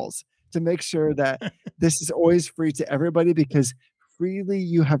paywalls to make sure that this is always free to everybody because freely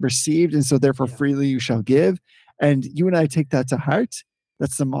you have received, and so therefore freely you shall give. And you and I take that to heart.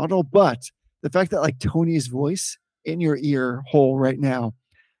 That's the model. But the fact that like Tony's voice in your ear hole right now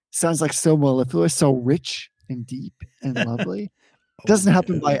sounds like so mellifluous, so rich and deep and lovely. Doesn't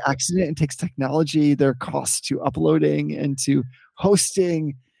happen by accident. It takes technology. There are costs to uploading and to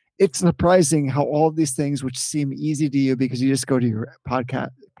hosting. It's surprising how all of these things, which seem easy to you because you just go to your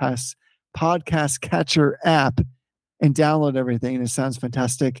podcast catcher app and download everything, and it sounds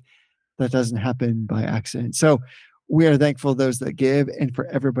fantastic. That doesn't happen by accident. So we are thankful to those that give and for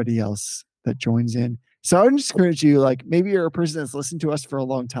everybody else that joins in. So I would just encourage you, like maybe you're a person that's listened to us for a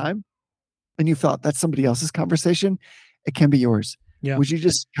long time and you thought that's somebody else's conversation. It can be yours. Yeah. Would you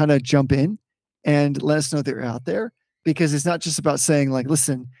just kind of jump in and let us know that you're out there? Because it's not just about saying like,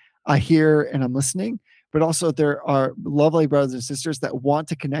 listen, I hear and I'm listening, but also there are lovely brothers and sisters that want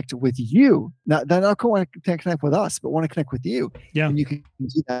to connect with you. Not want to connect with us, but want to connect with you. Yeah. And you can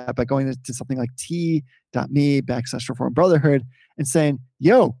do that by going to something like t.me/Reformed Brotherhood and saying,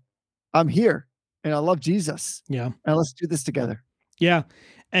 yo, I'm here and I love Jesus. Yeah. And let's do this together. Yeah.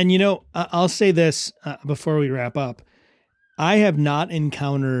 And I'll say this before we wrap up. I have not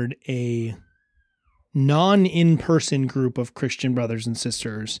encountered a non-in-person group of Christian brothers and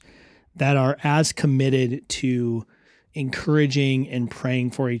sisters that are as committed to encouraging and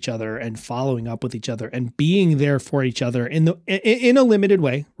praying for each other and following up with each other and being there for each other in a limited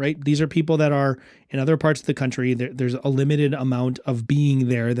way, right? These are people that are in other parts of the country. There's a limited amount of being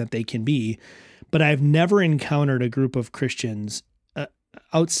there that they can be, but I've never encountered a group of Christians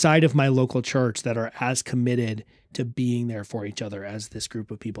outside of my local church that are as committed to being there for each other as this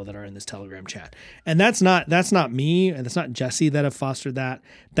group of people that are in this Telegram chat. And that's not me, and that's not Jesse that have fostered that.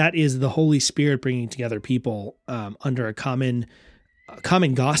 That is the Holy Spirit bringing together people under a common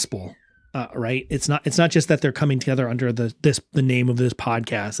gospel. Right. It's not just that they're coming together under the name of this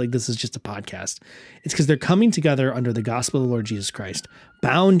podcast. Like, this is just a podcast. It's because they're coming together under the gospel of the Lord Jesus Christ,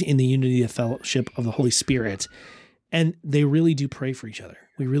 bound in the unity of fellowship of the Holy Spirit. And they really do pray for each other.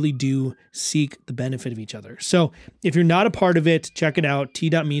 We really do seek the benefit of each other. So if you're not a part of it, check it out.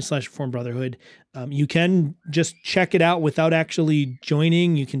 t.me/Reformed Brotherhood. You can just check it out without actually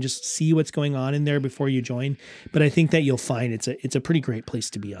joining. You can just see what's going on in there before you join. But I think that you'll find it's a pretty great place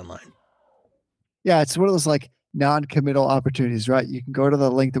to be online. Yeah, it's one of those like non-committal opportunities, right? You can go to the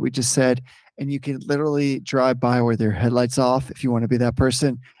link that we just said, and you can literally drive by with your headlights off if you want to be that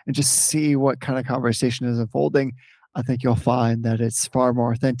person and just see what kind of conversation is unfolding. I think you'll find that it's far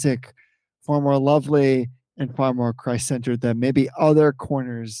more authentic, far more lovely, and far more Christ-centered than maybe other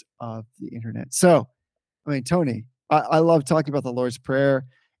corners of the internet. So, I mean, Tony, I love talking about the Lord's Prayer,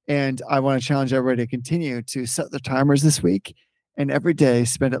 and I want to challenge everybody to continue to set their timers this week and every day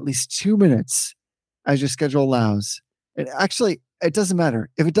spend at least 2 minutes as your schedule allows. And actually, it doesn't matter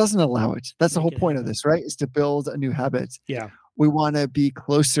if it doesn't allow it. That's the whole point of this, right? Is to build a new habit. Yeah. We want to be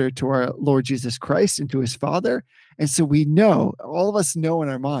closer to our Lord Jesus Christ and to his Father. And so we know, all of us know in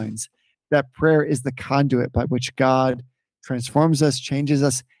our minds, that prayer is the conduit by which God transforms us, changes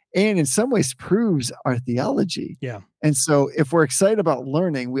us, and in some ways proves our theology. Yeah. And so if we're excited about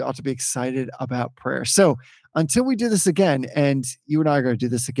learning, we ought to be excited about prayer. So until we do this again, and you and I are going to do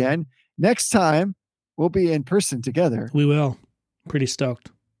this again, next time we'll be in person together. We will. Pretty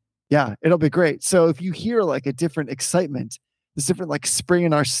stoked. Yeah, it'll be great. So if you hear like a different excitement, this different like spring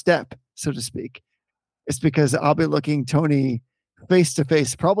in our step, so to speak, it's because I'll be looking Tony face to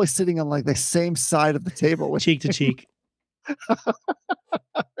face, probably sitting on like the same side of the table with cheek to cheek.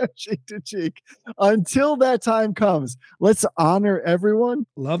 Cheek to cheek. Until that time comes, let's honor everyone.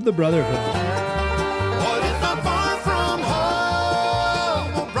 Love the brotherhood. What if I'm far from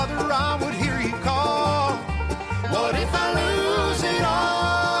home? Oh, brother, I would hear you call. What if I lose it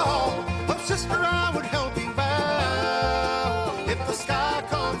all? Oh, sister, I would help you out. If the sky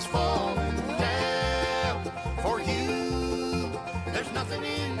comes falling down for you, there's nothing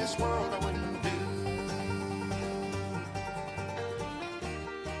in this world I would